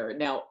was there.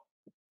 Now,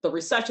 the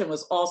recession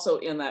was also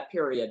in that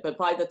period, but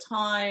by the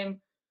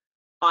time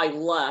I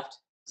left,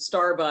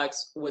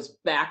 Starbucks was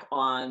back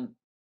on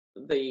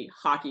the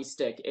hockey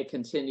stick it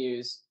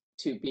continues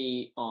to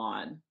be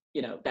on,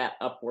 that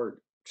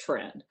upward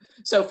trend.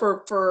 So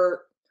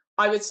for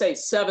I would say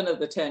 7 of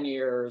the 10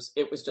 years,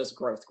 it was just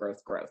growth.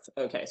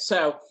 Okay,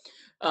 so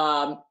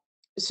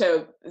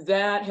so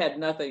that had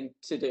nothing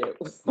to do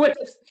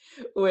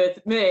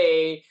with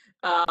me,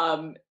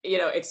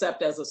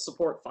 except as a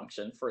support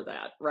function for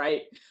that,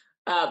 right?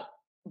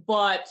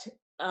 But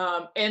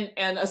and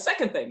a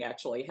second thing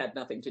actually had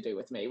nothing to do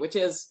with me, which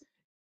is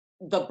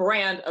the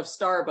brand of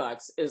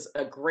Starbucks is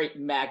a great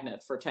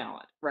magnet for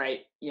talent, right?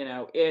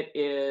 It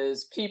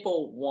is,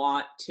 people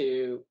want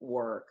to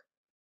work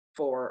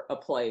for a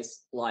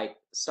place like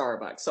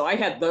Starbucks. So I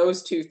had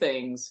those 2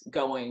 things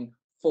going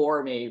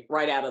for me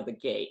right out of the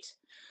gate.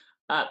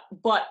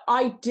 But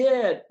I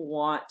did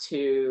want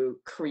to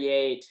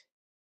create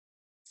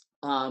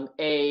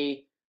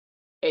a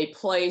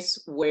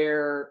place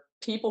where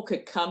people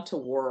could come to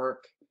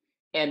work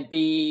and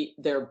be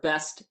their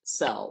best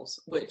selves,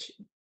 which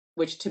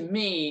to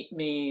me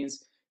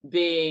means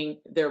being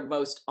their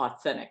most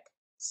authentic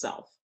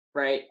self,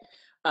 right?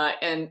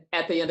 And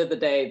at the end of the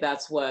day,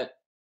 that's what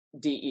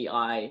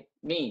DEI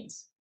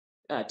means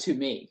to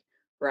me,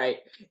 right?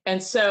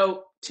 And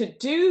so to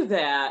do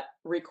that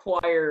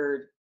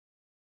required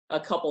a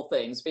couple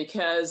things,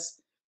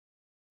 because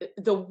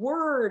the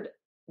word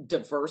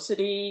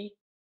diversity,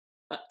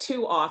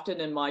 too often,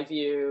 in my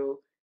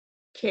view,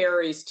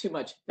 carries too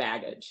much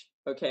baggage,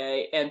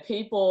 okay? And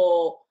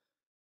people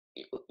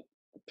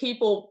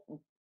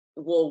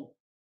will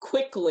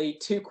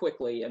too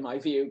quickly, in my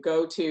view,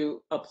 go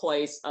to a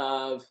place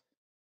of,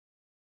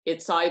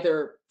 it's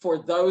either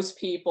for those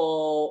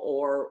people,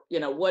 or,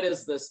 what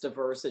is this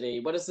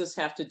diversity? What does this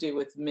have to do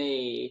with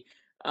me?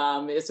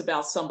 It's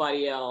about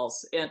somebody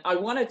else. And I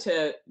wanted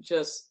to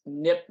just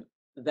nip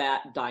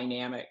that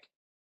dynamic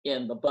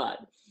in the bud.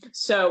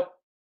 So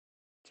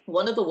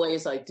one of the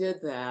ways I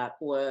did that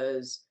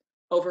was,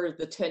 over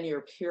the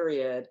 10-year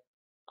period,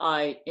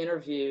 I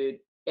interviewed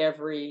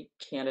every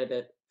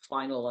candidate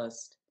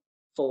finalist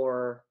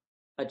for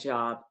a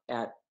job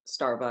at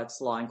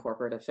Starbucks Law and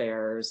Corporate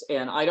Affairs.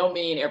 And I don't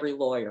mean every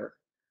lawyer,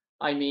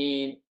 I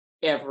mean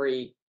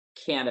every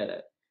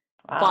candidate.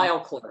 Wow. File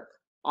clerk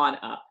on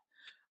up.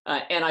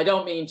 And I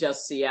don't mean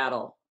just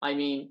Seattle, I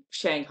mean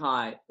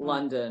Shanghai,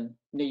 London,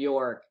 New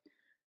York.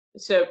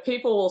 So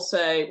people will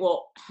say,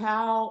 well,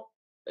 how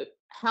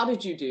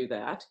did you do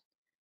that?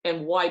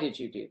 And why did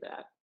you do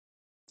that?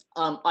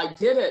 I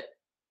did it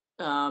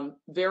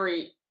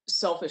very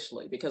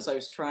selfishly because I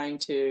was trying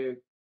to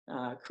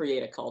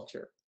create a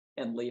culture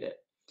and lead it.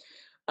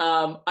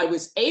 I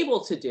was able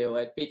to do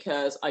it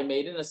because I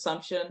made an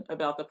assumption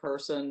about the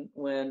person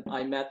when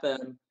I met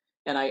them,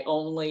 and I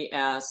only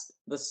asked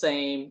the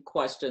same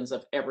questions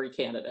of every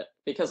candidate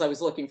because I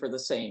was looking for the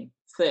same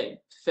thing,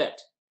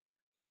 fit.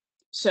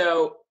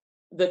 So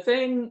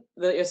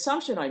the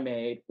assumption I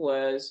made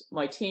was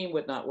my team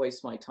would not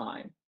waste my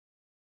time.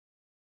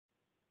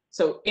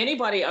 So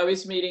anybody I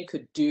was meeting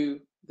could do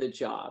the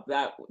job.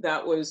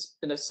 That was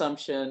an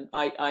assumption.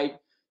 I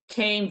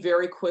came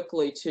very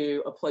quickly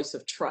to a place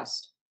of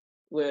trust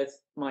with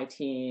my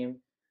team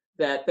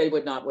that they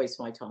would not waste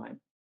my time.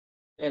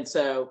 And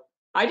so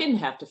I didn't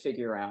have to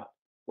figure out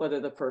whether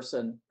the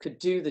person could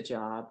do the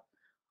job.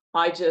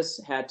 I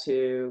just had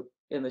to,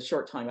 in the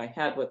short time I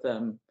had with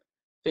them,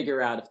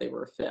 figure out if they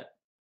were a fit.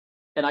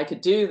 And I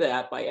could do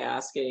that by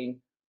asking,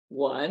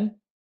 one,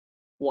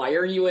 why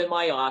are you in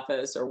my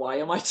office, or why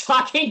am I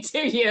talking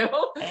to you?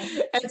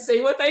 And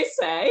see what they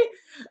say.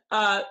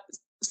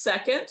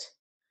 Second,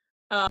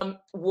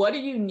 what do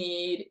you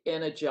need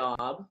in a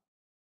job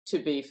to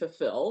be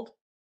fulfilled?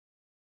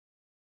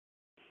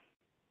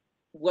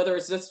 Whether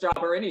it's this job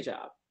or any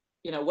job,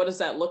 what does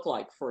that look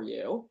like for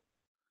you?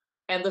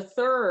 And a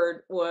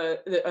third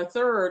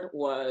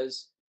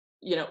was,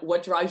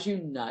 what drives you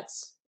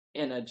nuts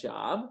in a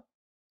job?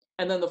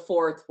 And then the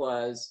fourth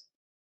was,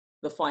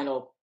 the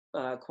final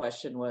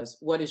question was,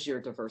 what is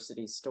your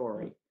diversity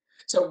story?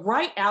 So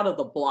right out of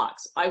the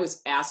blocks, I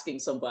was asking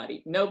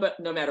somebody, no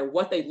matter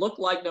what they looked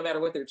like, no matter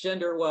what their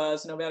gender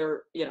was, no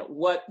matter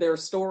what their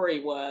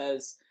story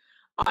was,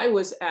 I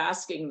was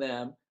asking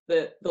them,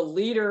 the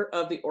leader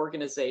of the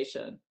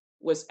organization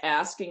was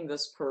asking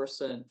this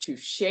person to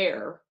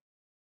share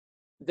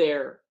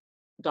their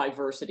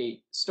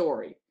diversity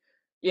story,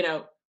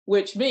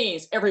 which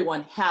means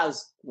everyone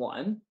has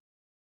one.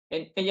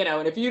 And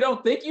if you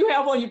don't think you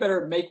have one, you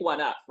better make one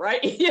up,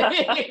 right? you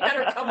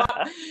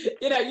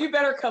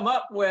better come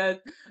up with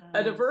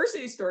a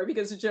diversity story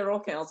because the general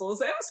counsel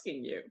is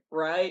asking you,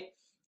 right?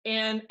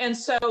 And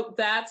so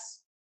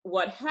that's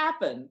what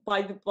happened.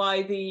 By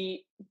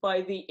the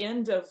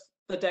end of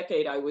the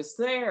decade I was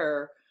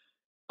there,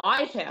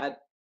 I had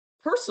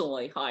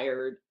personally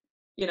hired,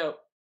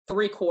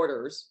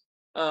 3/4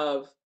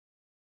 of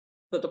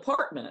the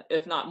department,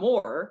 if not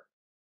more.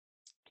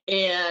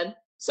 And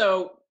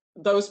so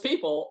those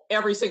people,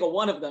 every single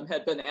one of them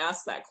had been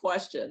asked that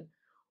question,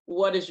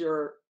 what is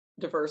your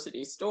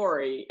diversity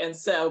story? And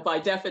so by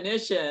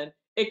definition,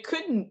 it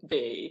couldn't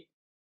be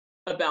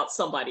about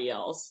somebody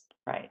else.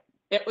 Right.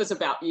 It was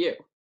about you.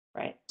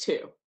 Right.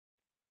 Too.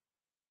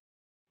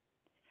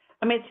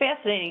 I mean, it's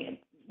fascinating,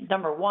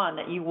 number one,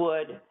 that you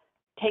would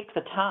take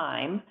the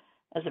time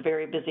as a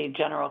very busy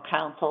general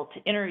counsel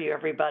to interview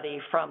everybody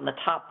from the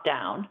top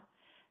down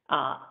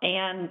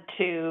and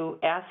to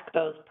ask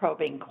those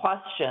probing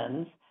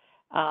questions.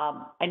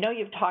 I know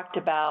you've talked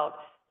about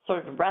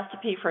sort of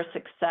recipe for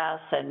success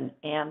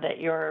and that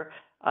your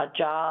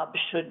job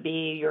should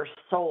be your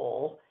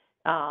soul.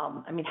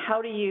 I mean,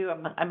 how do you,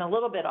 I'm a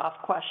little bit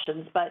off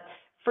questions, but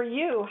for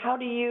you, how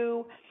do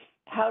you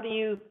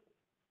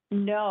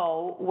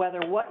know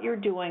whether what you're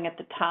doing at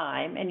the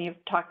time, and you've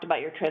talked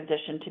about your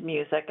transition to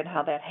music and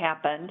how that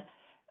happened,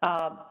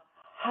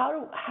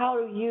 how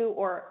do you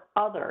or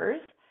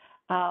others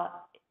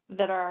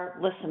that are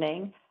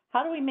listening,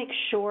 how do we make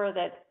sure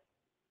that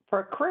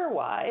for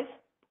career-wise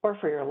or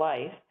for your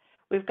life,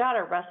 we've got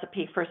a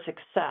recipe for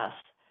success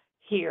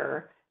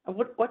here?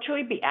 What should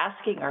we be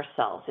asking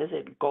ourselves? Is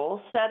it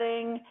goal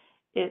setting?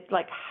 It's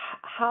like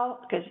how,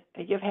 because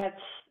you've had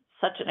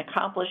such an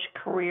accomplished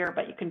career,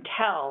 but you can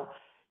tell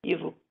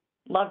you've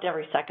loved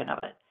every second of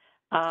it,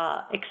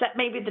 except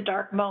maybe the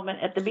dark moment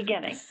at the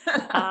beginning. So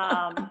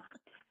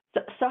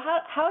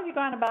how have you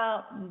gone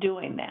about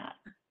doing that?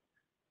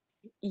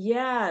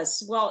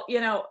 Yes. Well,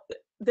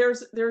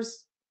 there's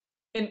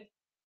an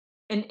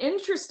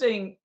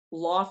interesting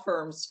law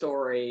firm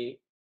story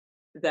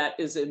that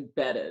is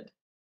embedded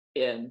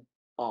in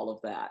all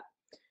of that.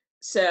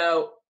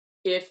 So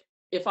if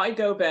I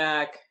go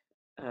back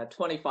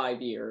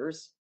 25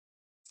 years,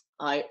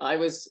 I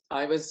was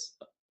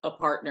a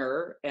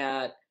partner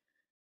at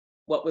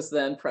what was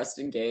then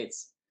Preston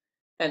Gates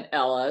and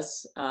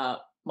Ellis.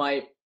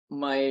 My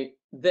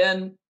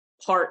then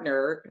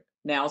partner,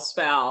 now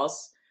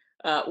spouse,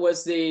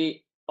 was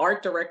the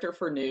art director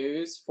for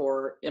news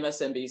for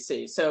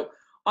MSNBC. So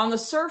on the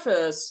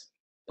surface,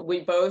 we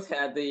both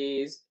had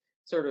these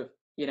sort of,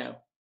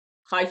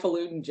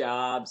 highfalutin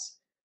jobs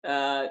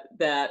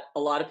that a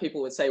lot of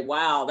people would say,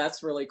 wow,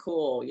 that's really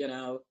cool,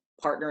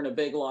 partner in a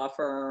big law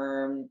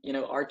firm,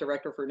 art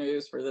director for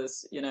news for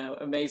this,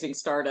 amazing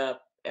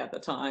startup at the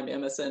time,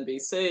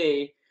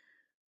 MSNBC.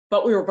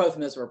 But we were both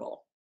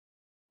miserable.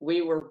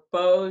 We were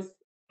both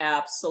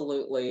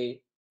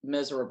absolutely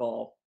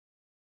miserable.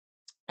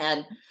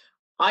 And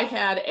I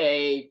had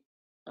a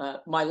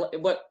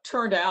what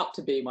turned out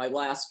to be my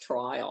last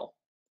trial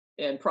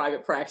in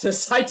private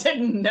practice. I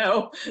didn't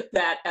know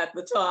that at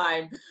the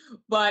time,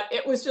 but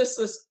it was just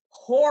this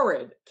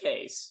horrid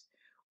case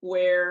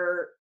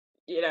where,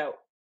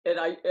 and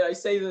I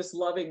say this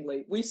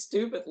lovingly, we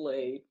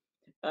stupidly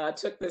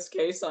took this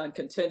case on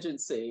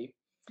contingency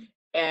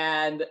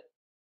and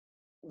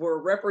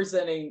were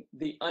representing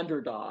the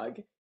underdog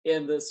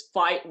in this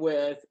fight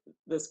with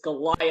this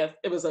Goliath.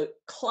 It was a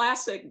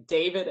classic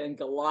David and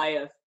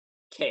Goliath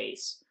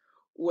case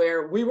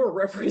where we were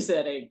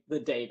representing the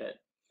David,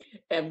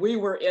 and we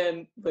were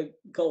in the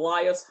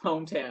Goliath's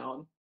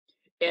hometown,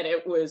 and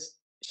it was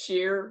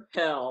sheer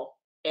hell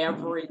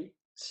every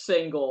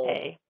single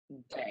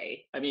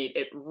day. I mean,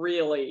 it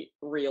really,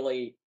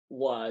 really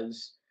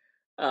was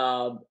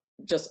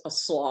just a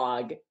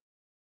slog,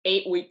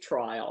 8-week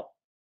trial.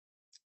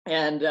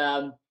 And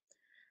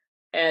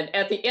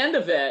at the end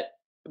of it,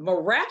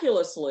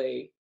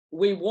 miraculously,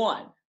 we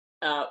won.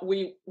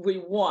 We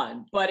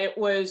won, but it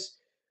was,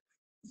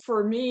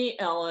 for me,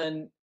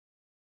 Ellen,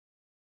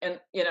 and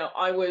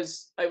I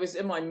was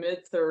in my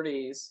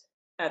mid-30s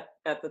at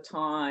the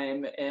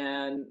time,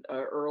 and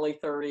early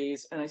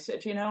 30s, and I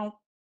said,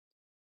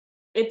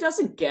 it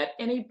doesn't get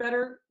any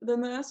better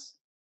than this.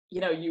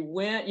 You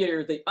win,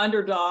 you're the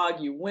underdog,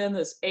 you win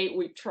this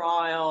 8-week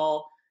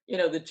trial,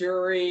 the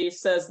jury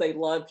says they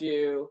loved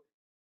you,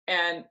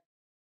 and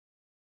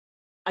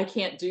I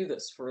can't do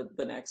this for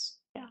the next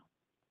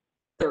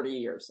 30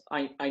 years.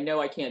 I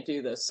know I can't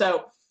do this.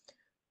 So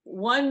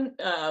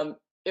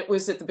it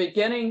was at the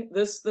beginning,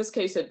 this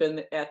case had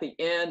been at the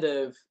end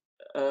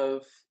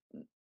of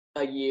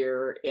a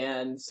year,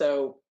 and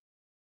so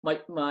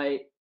my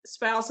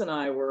spouse and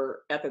I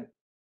were at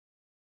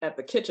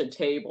the kitchen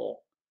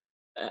table,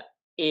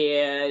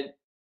 and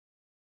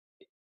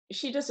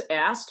she just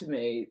asked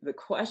me the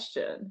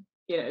question,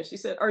 she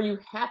said, "Are you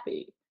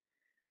happy?"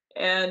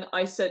 And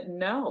I said,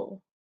 "No,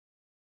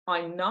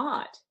 I'm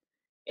not."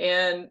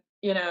 And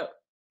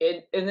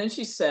and then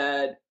she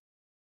said,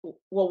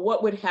 "Well,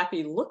 what would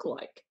happy look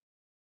like?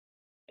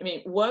 I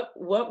mean, what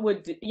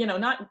would,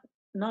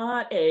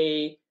 not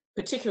a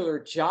particular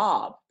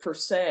job per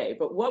se,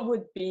 but what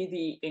would be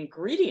the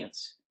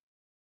ingredients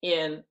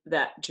in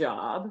that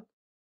job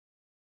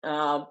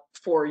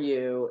for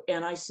you?"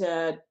 And I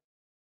said,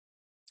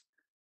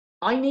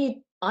 I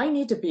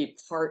need to be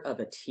part of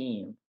a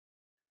team.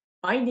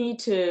 I need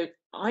to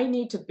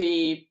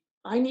be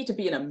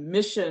in a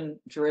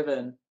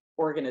mission-driven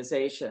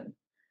organization.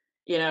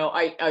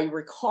 I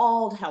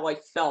recalled how I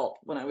felt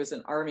when I was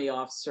an Army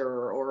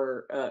officer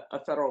or a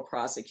federal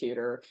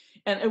prosecutor.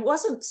 And it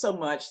wasn't so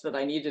much that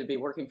I needed to be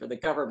working for the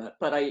government,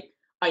 but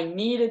I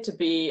needed to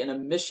be in a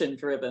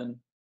mission-driven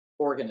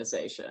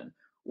organization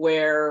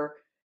where,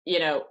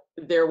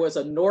 there was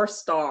a North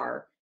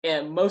Star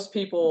and most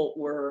people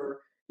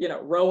were,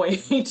 rowing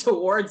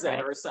towards it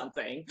or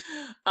something.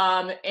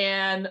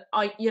 And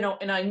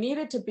I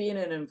needed to be in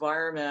an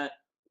environment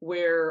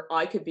where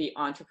I could be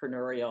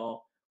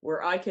entrepreneurial,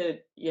 where I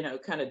could,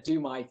 kind of do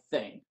my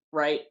thing,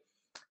 right?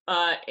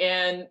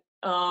 And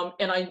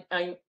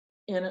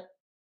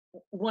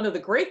one of the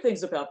great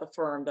things about the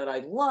firm that I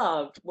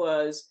loved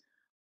was,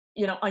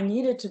 I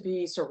needed to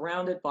be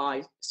surrounded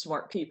by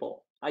smart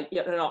people. I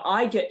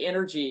get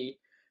energy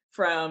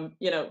from,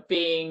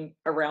 being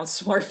around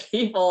smart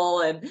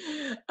people, and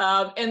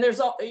there's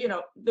all,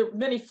 there are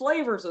many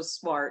flavors of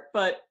smart,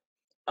 but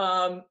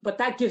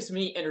that gives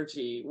me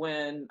energy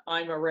when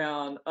I'm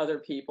around other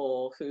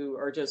people who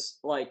are just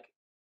like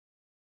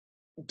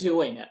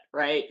doing it,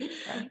 right?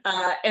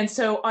 And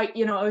so I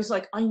was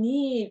like, I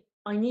need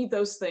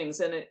those things,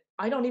 and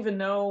I don't even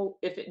know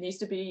if it needs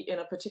to be in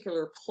a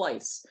particular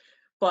place,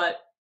 but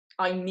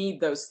I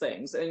need those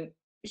things. And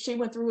she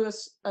went through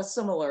a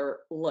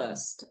similar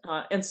list,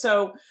 and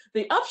so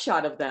the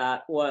upshot of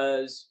that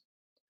was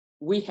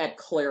we had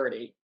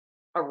clarity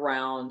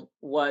around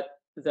what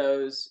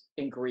those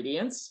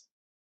ingredients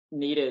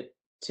needed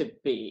to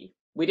be.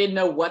 We didn't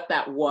know what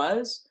that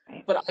was,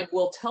 but I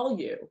will tell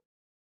you,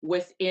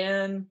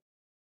 within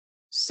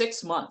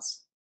 6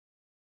 months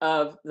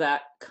of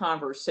that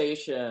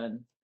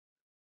conversation,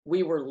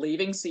 we were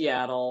leaving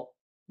Seattle,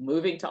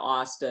 moving to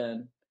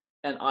Austin,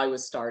 and I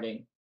was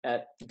starting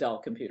at Dell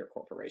Computer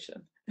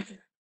Corporation.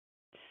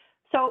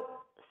 So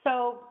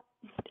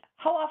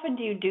how often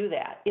do you do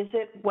that? Is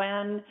it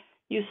when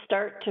you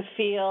start to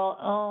feel,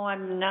 oh,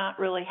 I'm not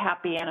really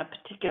happy in a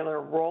particular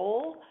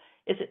role?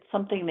 Is it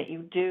something that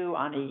you do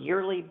on a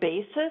yearly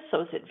basis? So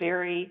is it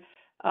very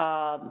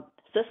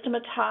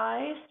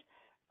systematized?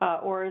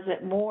 Or is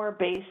it more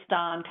based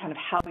on kind of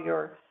how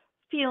you're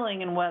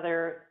feeling and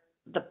whether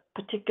the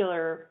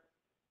particular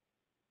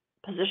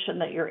position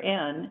that you're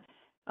in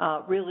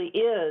really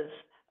is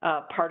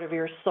part of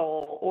your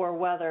soul, or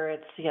whether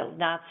it's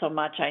not so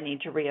much, I need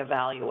to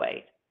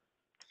reevaluate?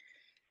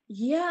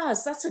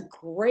 Yes, that's a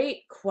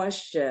great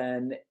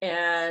question.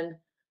 And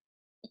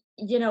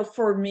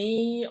for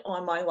me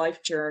on my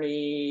life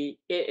journey,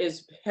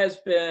 has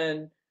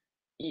been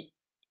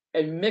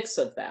a mix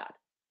of that,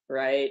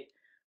 right?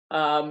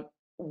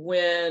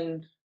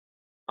 When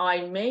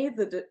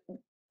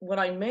when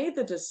I made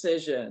the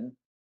decision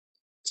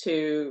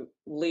to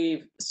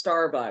leave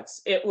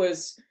Starbucks, it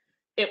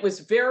was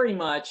very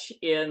much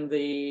in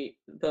the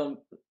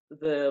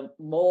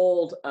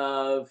mold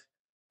of,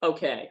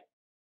 okay,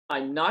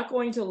 I'm not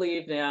going to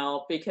leave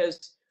now,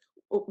 because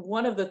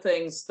one of the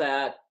things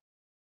that,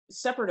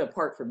 separate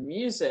apart from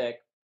music,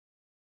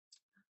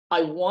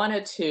 I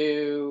wanted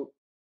to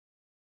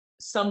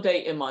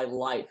someday in my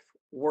life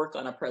work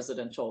on a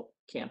presidential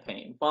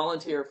campaign,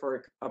 volunteer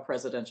for a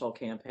presidential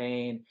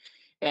campaign.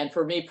 And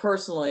for me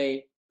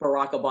personally,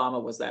 Barack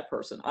Obama was that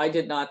person. I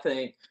did not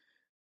think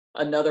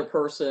another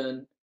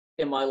person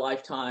in my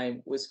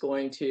lifetime was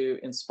going to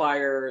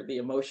inspire the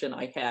emotion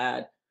I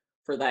had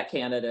for that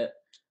candidate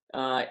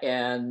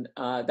and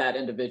that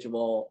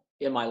individual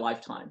in my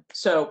lifetime.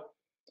 So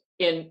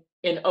in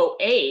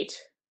 '08,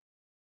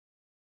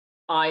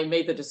 I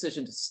made the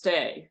decision to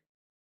stay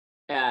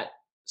at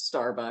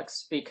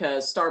Starbucks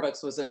because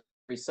Starbucks was in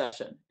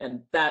recession,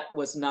 and that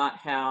was not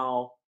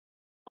how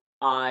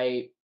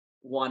I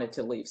wanted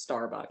to leave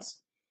Starbucks.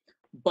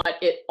 But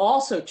it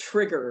also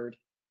triggered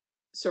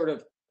sort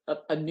of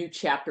a new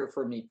chapter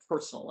for me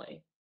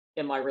personally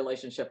in my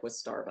relationship with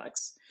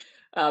Starbucks,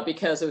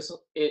 because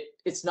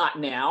it's not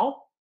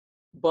now,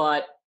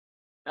 but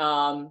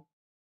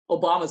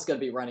Obama's going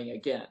to be running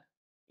again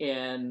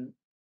in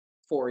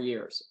 4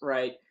 years,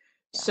 right?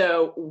 Yeah.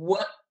 So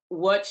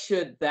what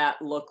should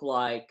that look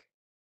like,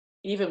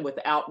 even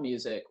without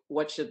music?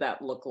 What should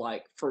that look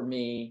like for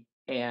me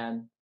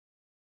and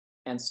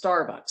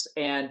Starbucks?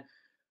 And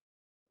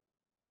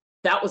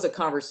that was a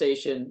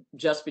conversation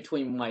just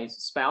between my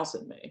spouse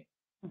and me.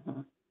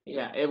 Mhm.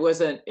 Yeah, it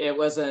wasn't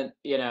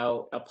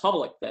a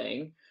public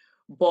thing,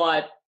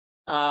 but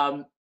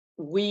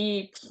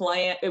we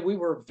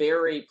were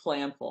very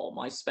planful,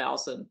 my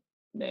spouse and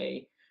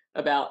me,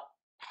 about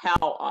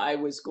how I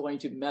was going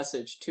to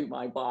message to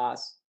my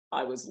boss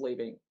I was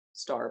leaving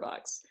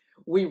Starbucks.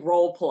 We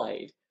role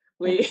played.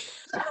 We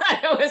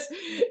it was,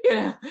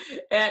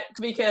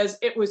 because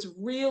it was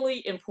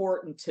really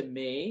important to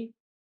me,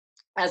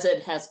 as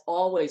it has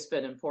always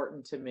been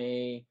important to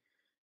me,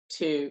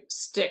 to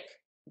stick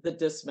the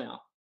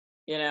dismount.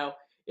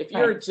 If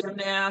you're Right. a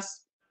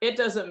gymnast, it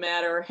doesn't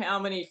matter how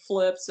many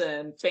flips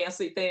and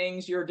fancy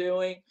things you're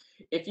doing.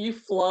 If you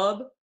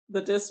flub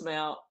the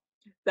dismount,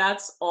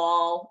 that's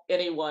all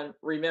anyone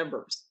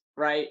remembers,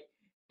 right?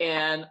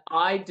 And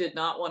I did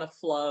not want to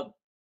flub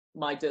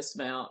my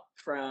dismount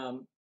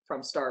from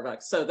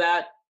Starbucks. So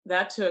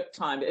that took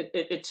time.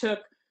 It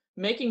took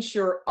making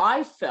sure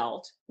I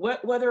felt,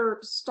 whether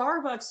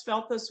Starbucks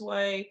felt this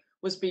way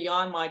was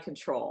beyond my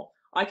control.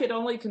 I could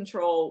only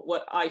control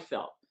what I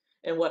felt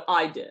and what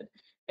I did.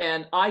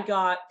 And I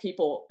got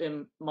people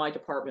in my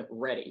department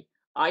ready.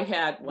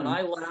 When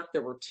I left,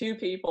 there were 2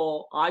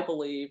 people I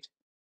believed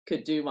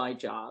could do my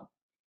job.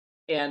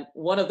 And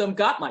one of them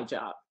got my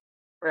job,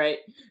 right?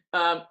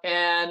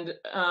 And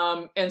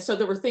so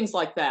there were things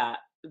like that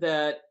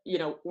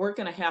weren't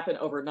going to happen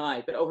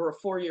overnight, but over a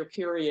 4-year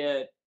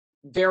period,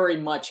 very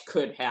much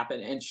could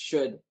happen and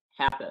should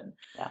happen.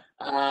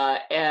 Yeah.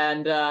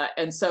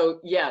 And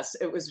so yes,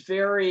 it was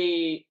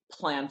very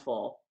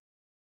planful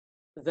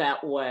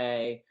that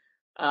way.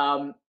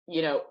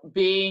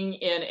 Being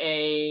in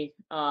a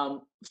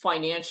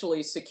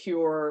financially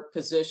secure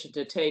position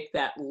to take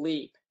that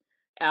leap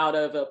out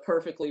of a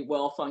perfectly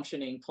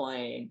well-functioning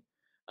plane,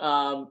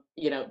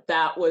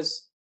 that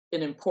was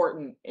an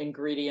important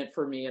ingredient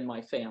for me and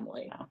my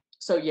family. Yeah.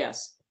 So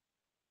yes.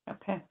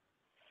 Okay.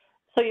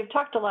 So you've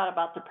talked a lot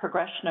about the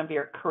progression of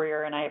your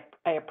career, and I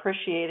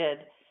appreciated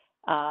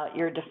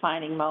your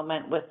defining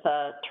moment with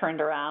the turned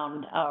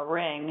around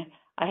ring.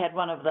 I had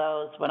one of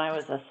those when I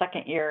was a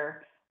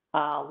second-year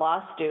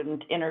law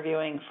student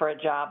interviewing for a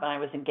job, and I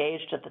was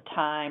engaged at the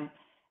time,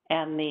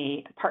 and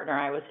the partner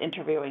I was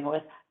interviewing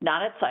with,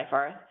 not at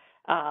Seyfarth,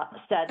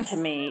 said to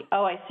me,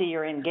 "Oh, I see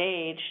you're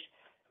engaged.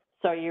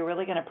 So are you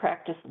really going to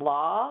practice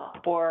law,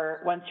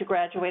 or once you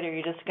graduate, are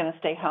you just going to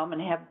stay home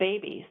and have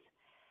babies?"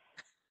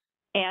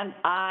 And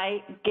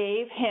I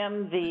gave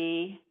him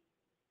the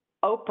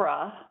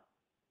Oprah,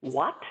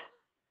 what?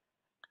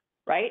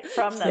 Right?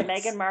 From the Yes.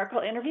 Meghan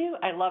Markle interview.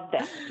 I love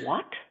that.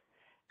 What?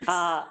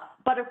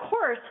 But of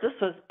course, this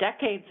was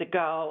decades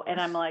ago, and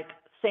I'm like,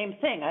 same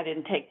thing. I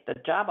didn't take the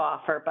job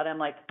offer, but I'm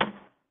like,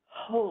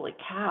 holy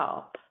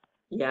cow.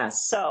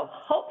 Yes. So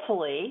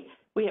hopefully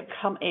we have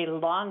come a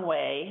long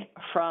way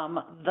from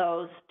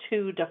those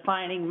 2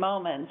 defining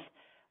moments.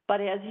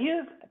 But as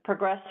you've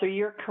progressed through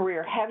your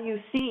career, have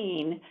you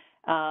seen,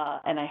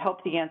 and I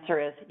hope the answer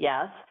is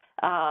yes,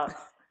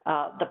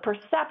 the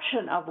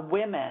perception of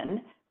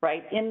women,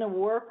 right, in the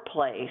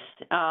workplace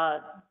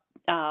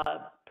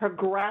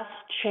progress,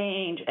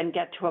 change, and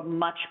get to a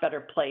much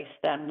better place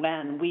than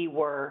when we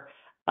were,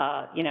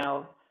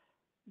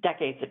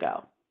 decades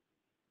ago?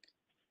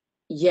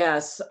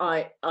 Yes,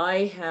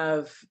 I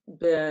have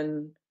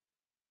been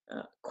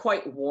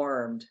quite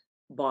warmed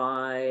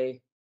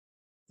by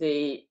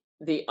the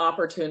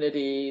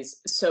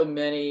opportunities so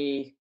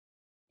many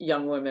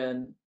young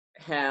women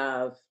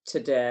have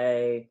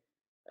today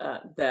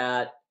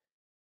that,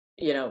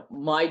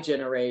 my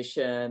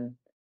generation,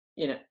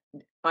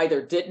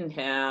 either didn't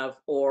have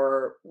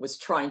or was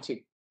trying to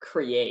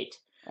create.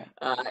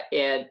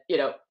 And,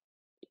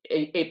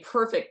 a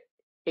perfect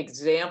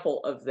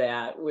example of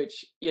that,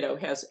 which,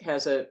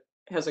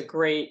 has a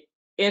great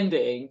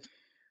ending.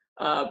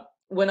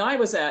 When I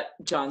was at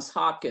Johns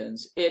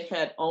Hopkins, it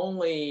had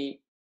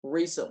only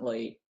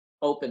recently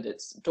opened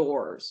its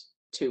doors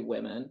to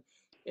women.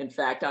 In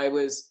fact, I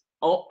was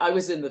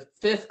in the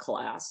 5th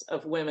class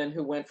of women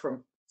who went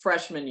from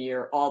freshman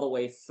year all the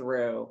way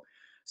through.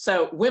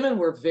 So women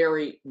were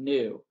very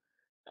new.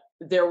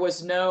 There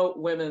was no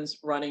women's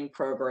running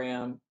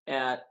program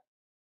at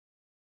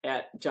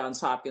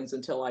Johns Hopkins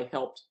until I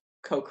helped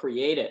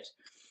co-create it.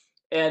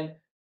 And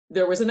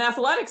there was an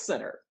athletic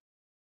center.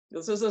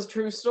 This is a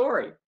true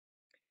story.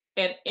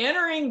 And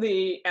entering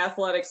the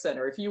athletic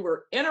center, if you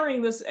were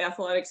entering this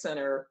athletic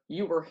center,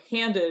 you were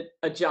handed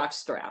a jock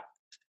strap.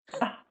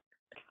 And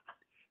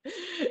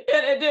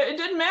it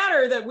didn't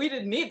matter that we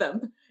didn't need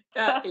them.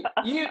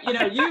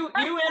 You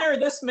enter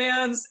this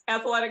man's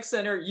athletic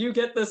center, you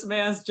get this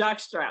man's jock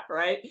strap,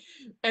 right?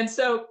 And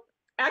so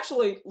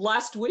actually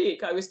last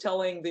week I was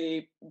telling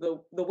the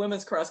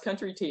women's cross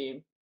country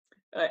team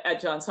at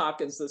Johns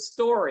Hopkins the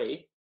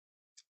story,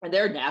 and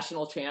they're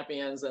national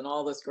champions and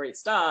all this great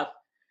stuff.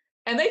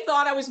 And they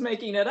thought I was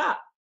making it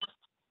up.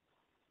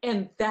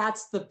 And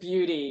that's the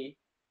beauty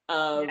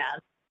of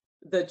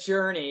the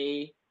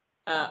journey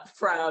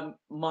from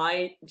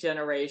my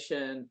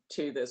generation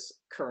to this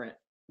current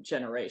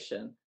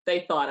generation.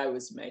 They thought I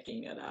was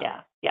making it up.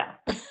 Yeah.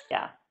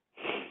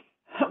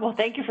 Well,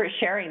 thank you for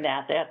sharing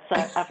that.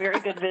 That's a very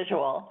good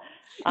visual.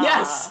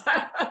 Yes.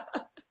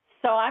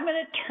 So I'm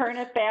going to turn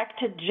it back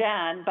to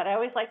Jen, but I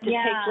always like to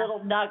take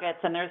little nuggets,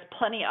 and there's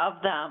plenty of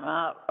them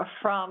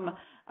from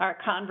our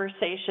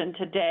conversation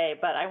today.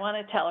 But I want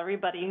to tell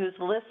everybody who's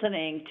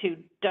listening to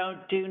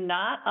do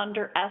not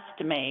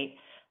underestimate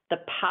the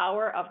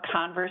power of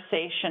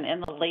conversation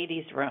in the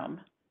ladies' room,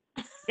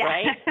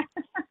 right?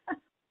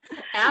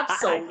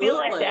 Absolutely. I feel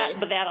like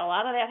that a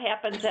lot of that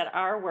happens at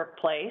our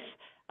workplace.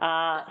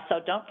 So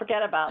don't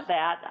forget about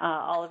that.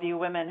 All of you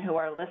women who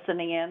are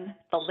listening in,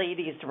 the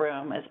ladies'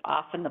 room is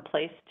often the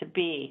place to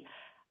be.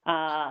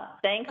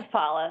 Thanks,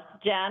 Paula.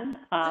 Jen,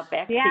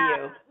 back to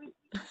you.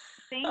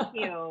 Thank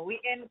you.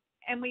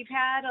 We've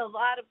had a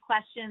lot of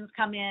questions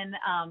come in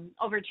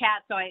over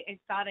chat, so I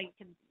thought I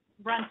could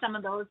run some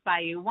of those by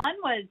you. One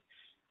was,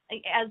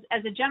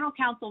 as a general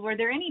counsel, were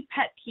there any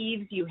pet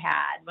peeves you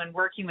had when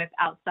working with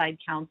outside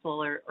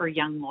counsel or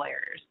young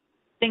lawyers?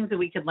 Things that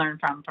we could learn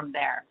from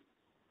there.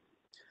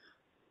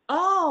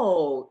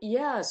 Oh,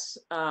 yes.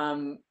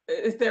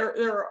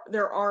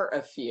 There are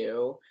a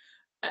few.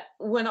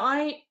 When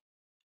I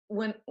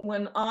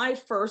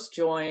first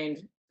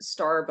joined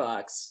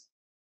Starbucks,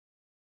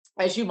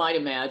 as you might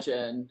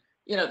imagine,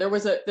 there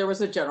was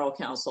a general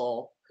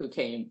counsel who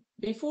came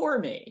before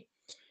me,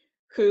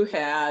 who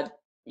had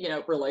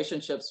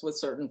relationships with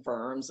certain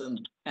firms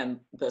and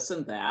this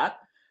and that,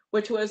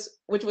 which was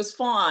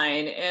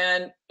fine.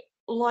 And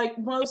like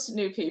most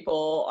new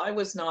people, I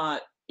was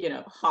not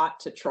hot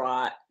to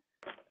trot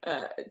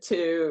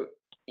to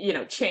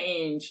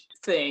change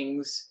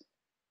things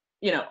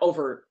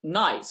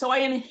overnight. So I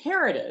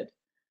inherited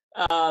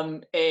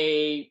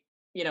a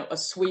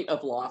suite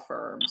of law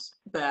firms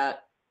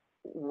that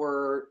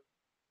were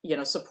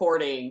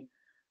supporting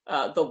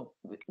the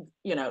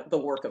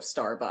work of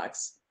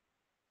Starbucks.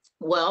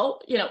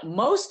 Well,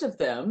 most of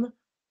the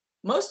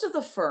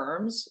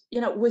firms,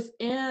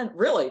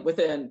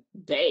 within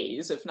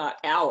days, if not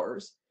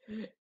hours,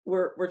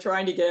 we're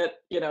trying to get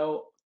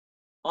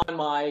on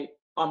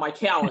my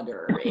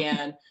calendar,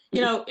 and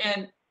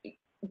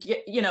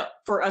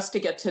for us to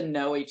get to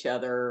know each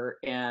other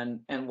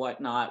and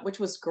whatnot, which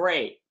was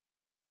great.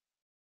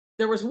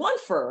 There was one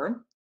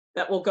firm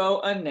that will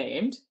go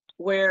unnamed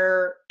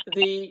where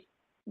the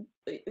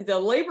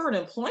labor and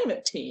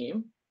employment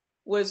team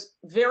was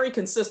very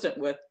consistent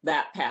with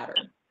that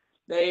pattern.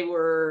 They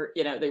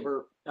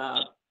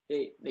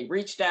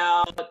reached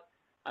out.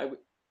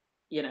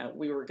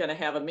 We were going to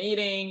have a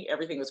meeting.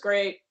 Everything was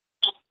great.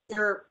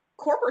 Their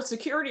corporate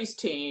securities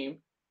team,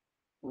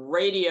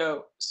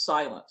 radio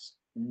silence,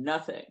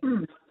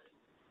 nothing.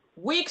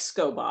 Weeks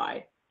go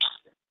by,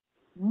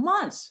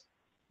 months,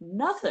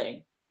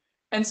 nothing.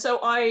 And so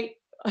I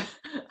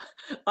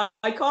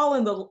call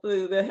in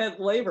the head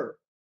labor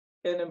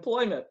and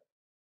employment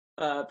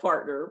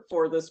partner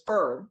for this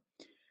firm,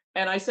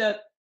 and I said,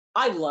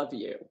 I love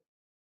you.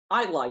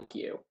 I like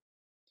you.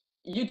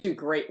 You do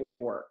great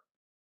work.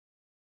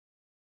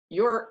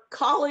 Your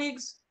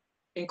colleagues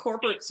in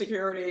corporate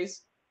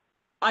securities,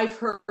 I've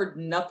heard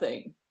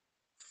nothing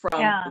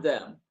from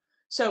them.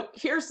 So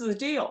here's the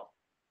deal.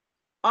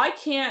 I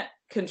can't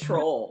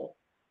control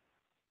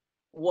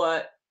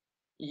what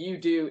you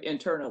do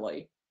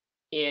internally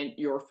in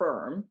your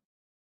firm,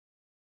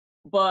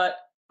 but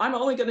I'm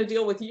only going to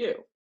deal with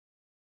you.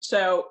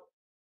 So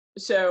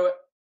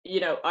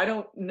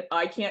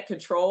I can't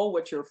control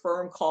what your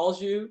firm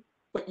calls you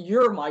but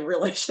you're my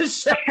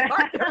relationship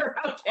partner,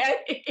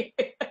 okay?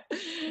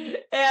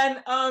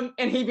 And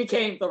he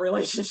became the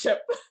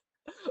relationship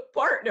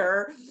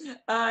partner,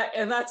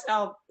 and that's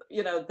how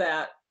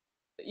that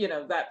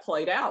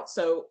played out.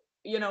 So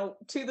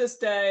to this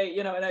day,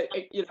 and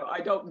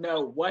I don't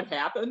know what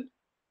happened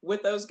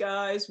with those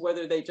guys,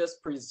 whether they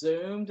just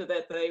presumed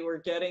that they were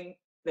going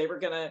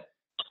to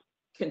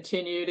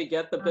continue to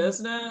get the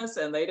business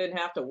and they didn't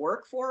have to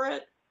work for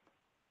it,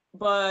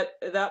 but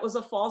that was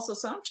a false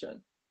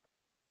assumption.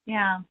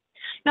 Yeah.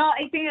 No,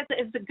 I think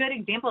it's a good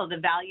example of the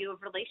value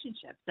of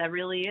relationships. That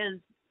really is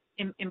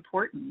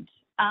important.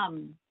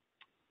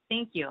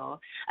 Thank you.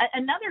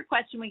 Another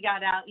question we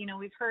got out,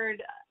 we've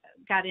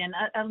got in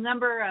a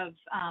number of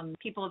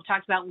people have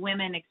talked about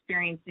women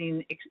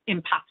experiencing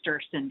imposter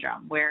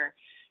syndrome, where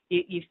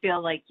you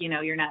feel like,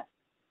 you're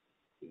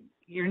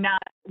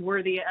not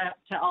worthy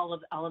to all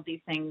of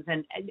these things.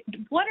 And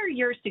what are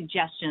your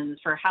suggestions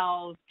for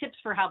tips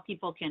for how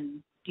people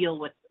can deal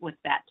with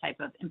that type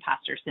of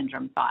imposter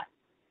syndrome thought?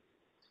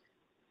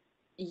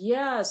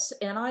 Yes,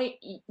 and I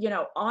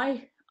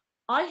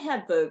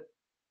had the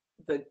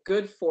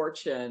good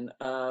fortune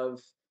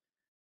of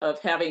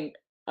having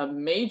a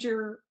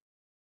major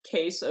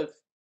case of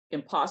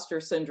imposter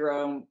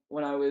syndrome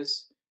when I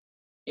was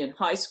in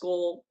high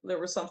school. There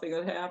was something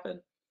that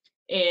happened,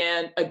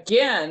 and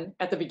again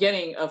at the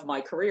beginning of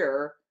my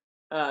career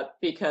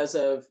because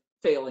of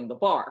failing the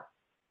bar.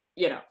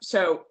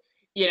 So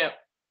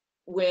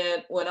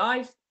when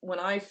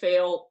I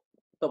failed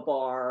the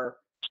bar,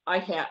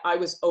 I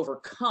was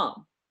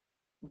overcome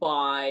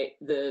by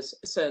this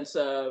sense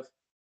of,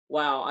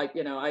 wow,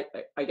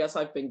 I guess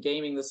I've been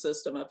gaming the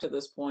system up to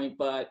this point,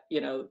 but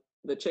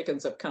the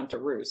chickens have come to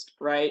roost,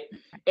 right?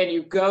 And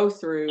you go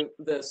through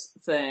this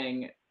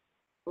thing.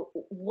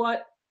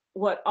 What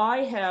I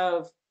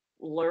have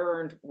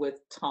learned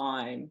with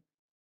time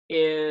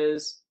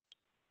is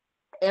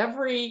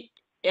every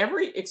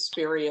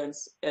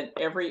experience and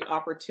every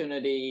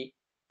opportunity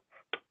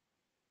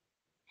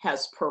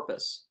has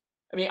purpose.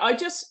 I mean, I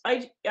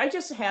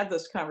just had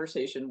this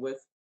conversation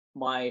with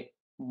my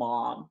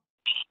mom,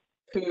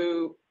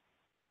 who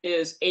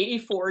is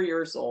 84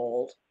 years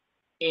old,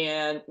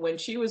 and when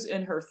she was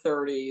in her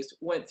 30s,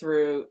 went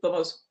through the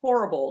most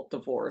horrible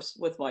divorce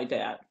with my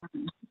dad.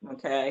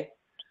 Okay.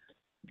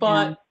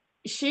 But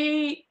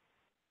she,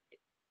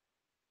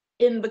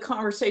 in the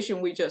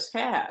conversation we just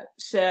had,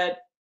 said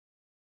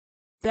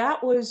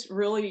that was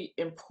really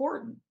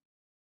important.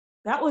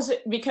 That was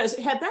it, because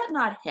had that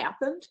not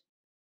happened,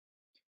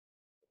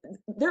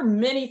 there are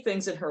many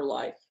things in her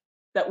life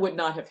that would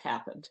not have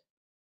happened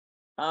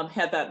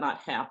had that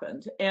not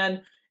happened.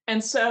 And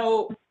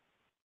so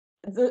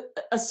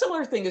a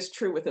similar thing is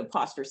true with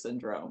imposter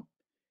syndrome.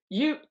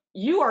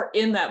 You are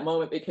in that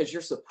moment because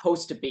you're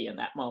supposed to be in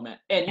that moment,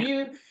 and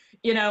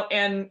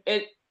and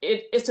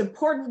it's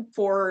important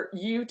for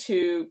you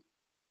to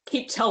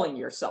keep telling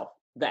yourself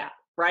that,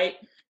 right?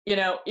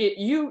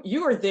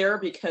 You are there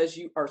because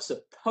you are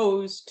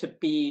supposed to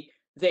be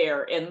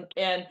there,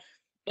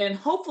 and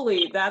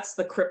hopefully that's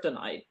the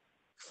kryptonite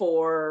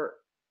for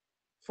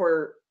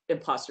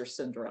imposter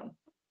syndrome.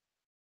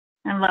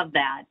 I love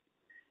that.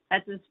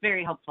 That's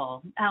very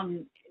helpful.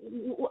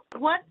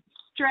 What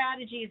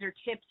strategies or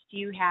tips do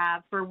you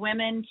have for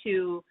women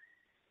to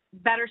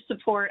better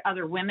support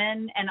other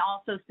women, and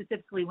also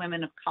specifically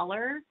women of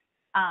color,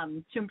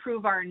 to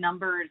improve our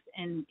numbers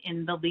in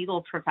the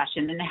legal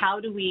profession? And how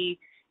do we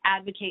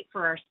advocate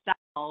for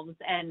ourselves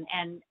and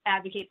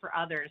advocate for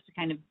others to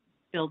kind of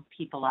build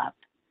people up?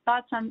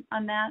 Thoughts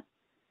on that?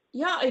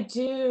 Yeah, I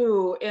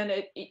do.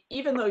 And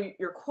even though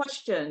your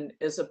question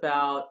is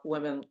about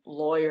women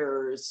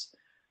lawyers,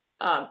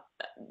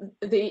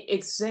 the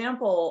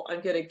example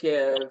I'm going to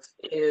give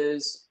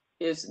is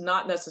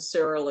not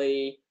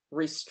necessarily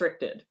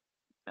restricted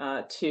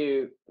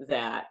to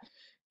that.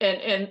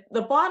 And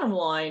the bottom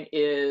line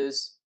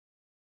is,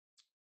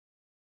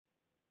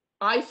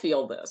 I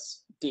feel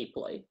this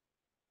deeply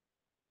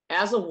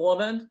as a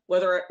woman,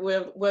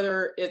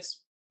 whether it's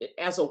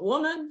as a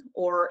woman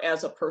or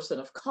as a person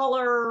of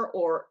color,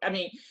 or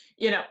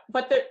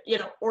but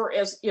or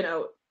as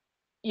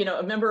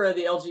a member of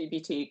the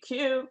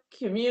LGBTQ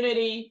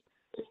community.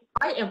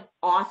 I am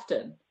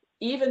often,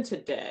 even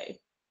today,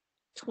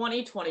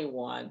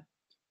 2021,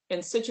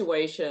 in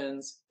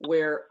situations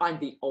where I'm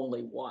the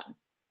only one.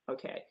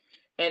 Okay.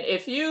 And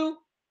if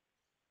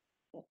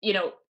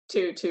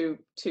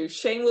to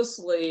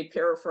shamelessly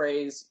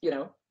paraphrase,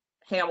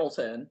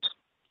 Hamilton,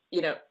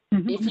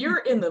 if you're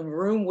in the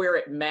room where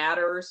it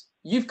matters,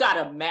 you've got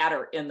to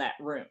matter in that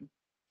room.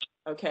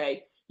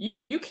 Okay.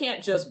 You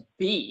can't just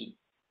be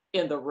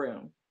in the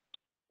room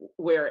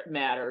where it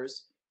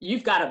matters.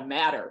 You've got to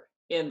matter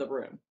in the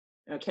room.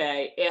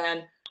 Okay.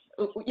 And,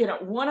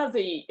 one of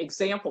the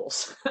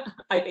examples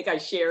I think I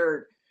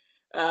shared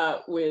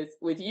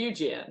with you,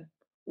 Jen,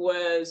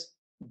 was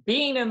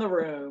being in the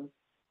room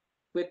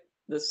with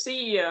the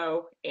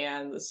CEO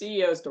and the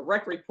CEO's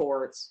direct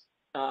reports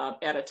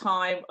at a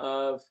time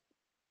of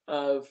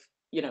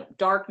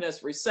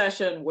darkness,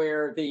 recession,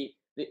 where the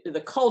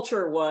the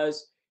culture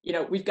was,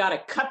 we've got to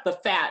cut the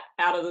fat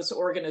out of this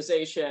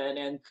organization,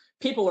 and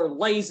people are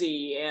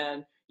lazy,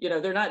 and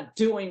they're not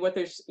doing what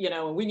they're,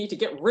 and we need to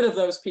get rid of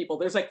those people.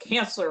 There's a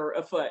cancer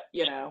afoot,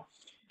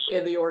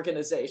 in the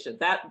organization.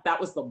 That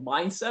was the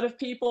mindset of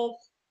people,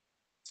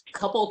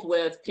 coupled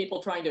with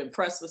people trying to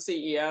impress the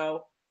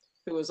CEO,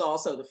 who was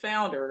also the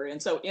founder.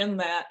 And so in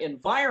that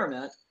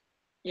environment,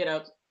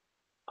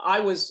 I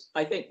was,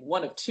 I think,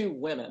 one of two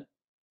women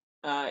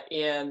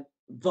in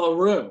the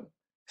room.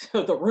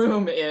 So the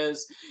room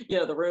is,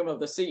 the room of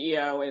the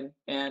CEO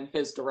and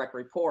his direct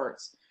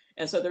reports.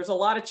 And so there's a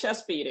lot of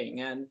chest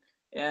beating and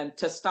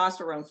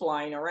testosterone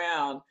flying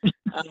around,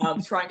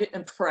 trying to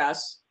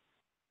impress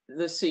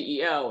the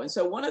CEO. And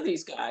so one of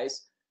these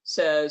guys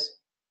says,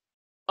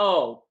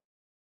 oh,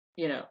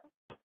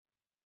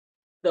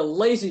 the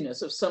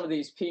laziness of some of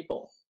these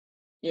people.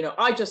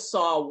 I just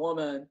saw a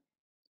woman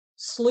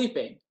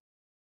sleeping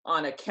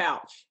on a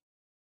couch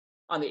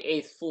on the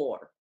 8th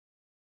floor.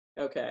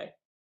 Okay.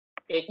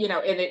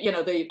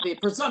 The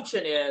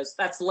presumption is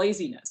that's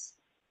laziness,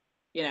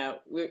 and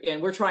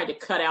we're trying to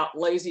cut out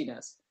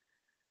laziness.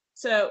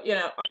 So,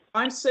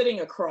 I'm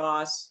sitting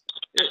across,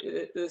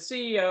 the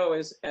CEO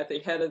is at the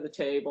head of the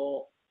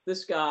table.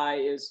 This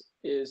guy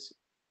is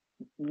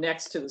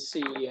next to the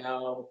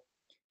CEO,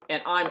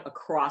 and I'm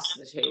across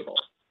the table.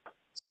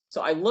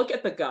 So I look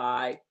at the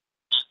guy,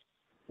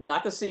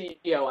 not the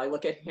CEO, I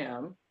look at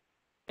him,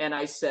 and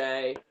I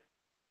say,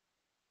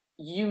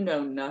 you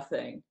know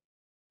nothing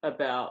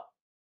about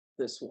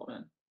this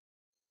woman.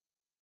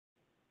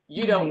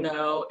 You don't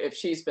know if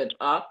she's been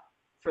up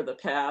for the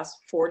past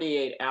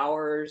 48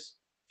 hours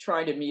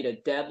trying to meet a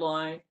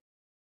deadline.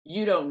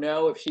 You don't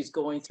know if she's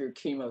going through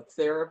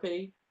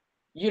chemotherapy.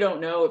 You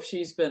don't know if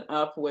she's been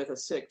up with a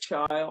sick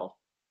child.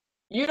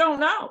 You don't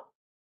know.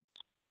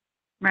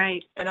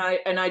 Right. And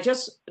I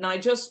just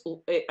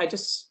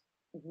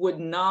would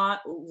not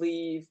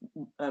leave,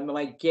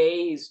 my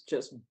gaze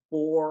just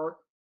bore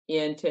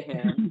into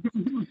him.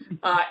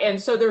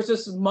 And so there's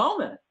this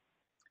moment,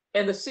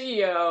 and the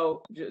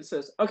CEO just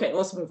says, okay,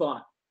 let's move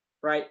on,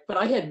 right? But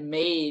I had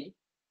made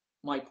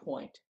my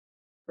point,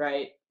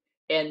 right?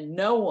 And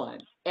no one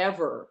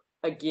ever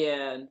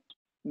again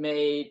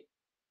made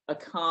a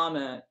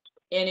comment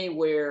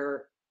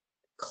anywhere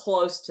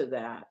close to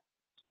that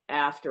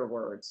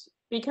afterwards,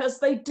 because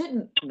they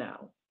didn't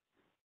know.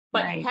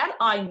 But had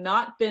I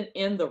not been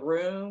in the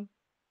room,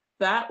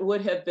 that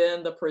would have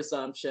been the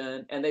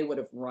presumption, and they would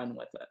have run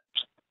with it.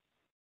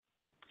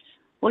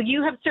 Well,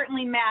 you have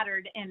certainly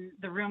mattered in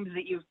the rooms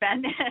that you've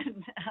been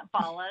in,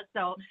 Paula.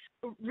 So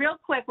real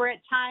quick, we're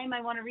at time.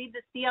 I want to read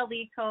the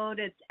CLE code.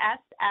 It's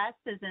SS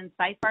as in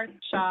Seyfarth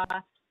Shaw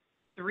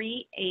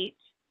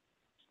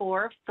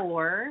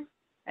 3844.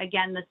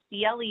 Again, the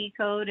CLE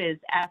code is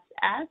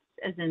SS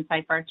as in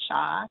Seyfarth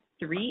Shaw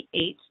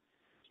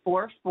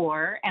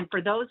 3844. And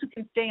for those who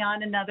can stay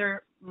on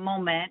another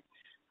moment,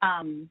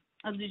 I'd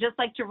just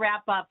like to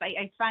wrap up.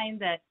 I find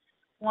that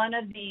one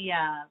of the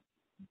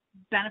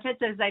benefits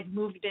as I've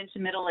moved into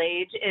middle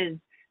age is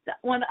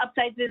one of the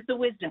upsides is the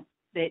wisdom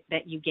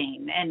that you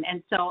gain.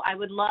 And so I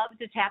would love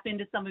to tap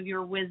into some of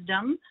your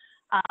wisdom.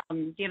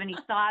 Do you have any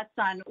thoughts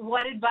on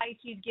what advice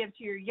you'd give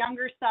to your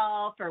younger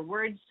self, or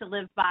words to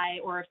live by,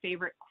 or a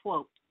favorite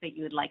quote that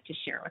you would like to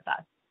share with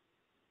us?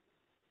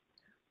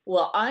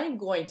 Well, I'm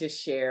going to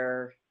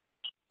share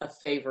a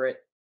favorite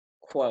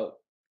quote.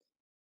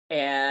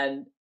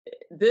 And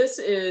this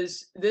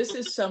is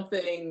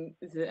something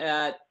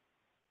that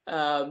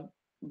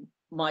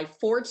my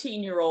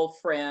 14-year-old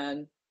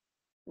friend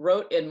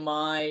wrote in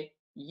my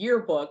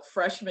yearbook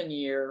freshman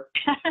year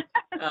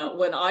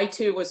when I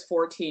too was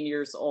 14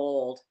 years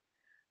old.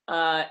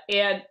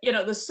 And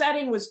the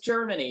setting was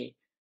Germany,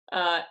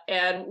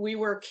 and we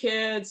were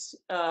kids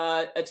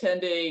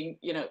attending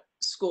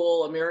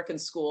school, American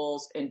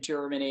schools in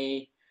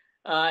Germany,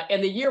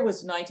 and the year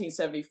was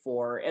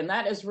 1974, and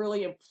that is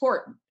really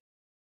important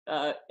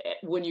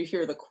when you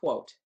hear the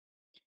quote,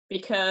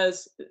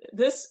 because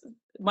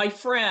my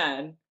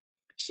friend,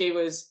 she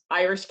was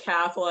Irish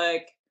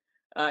Catholic.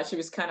 She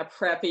was kind of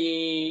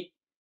preppy,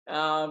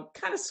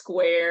 kind of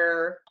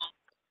square.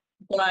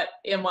 But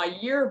in my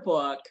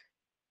yearbook,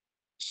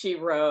 she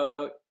wrote,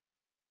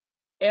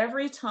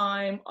 every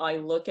time I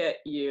look at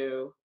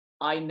you,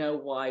 I know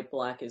why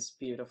Black is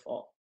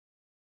beautiful.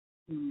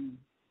 Mm.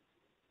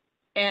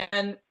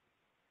 And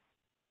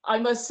I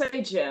must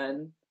say,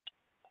 Jen,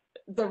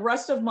 the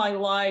rest of my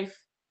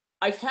life,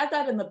 I've had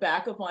that in the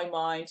back of my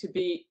mind to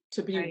be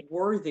right.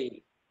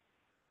 Worthy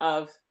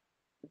of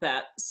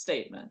that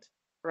statement,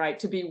 right?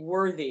 To be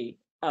worthy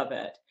of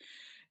it.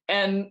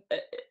 And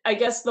I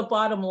guess the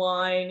bottom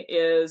line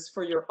is,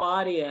 for your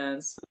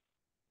audience,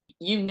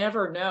 you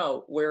never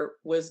know where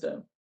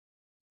wisdom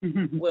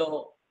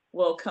will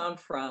come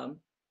from.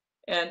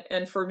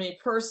 And for me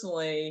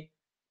personally,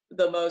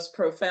 the most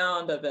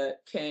profound of it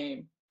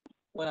came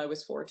when I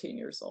was 14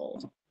 years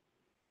old.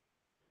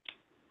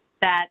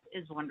 That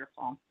is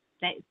wonderful.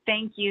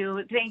 Thank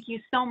you. Thank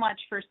you so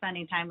much for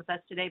spending time with us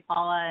today,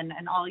 Paula,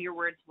 and all your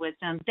words of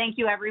wisdom. Thank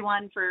you,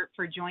 everyone, for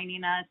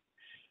joining us.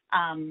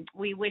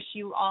 We wish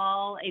you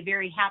all a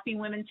very happy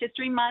Women's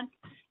History Month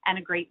and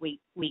a great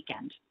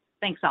weekend.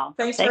 Thanks all.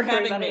 Thanks for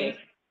having everybody. me.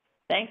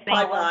 Thanks,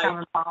 Thanks,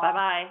 Paula. Bye-bye.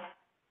 Bye-bye.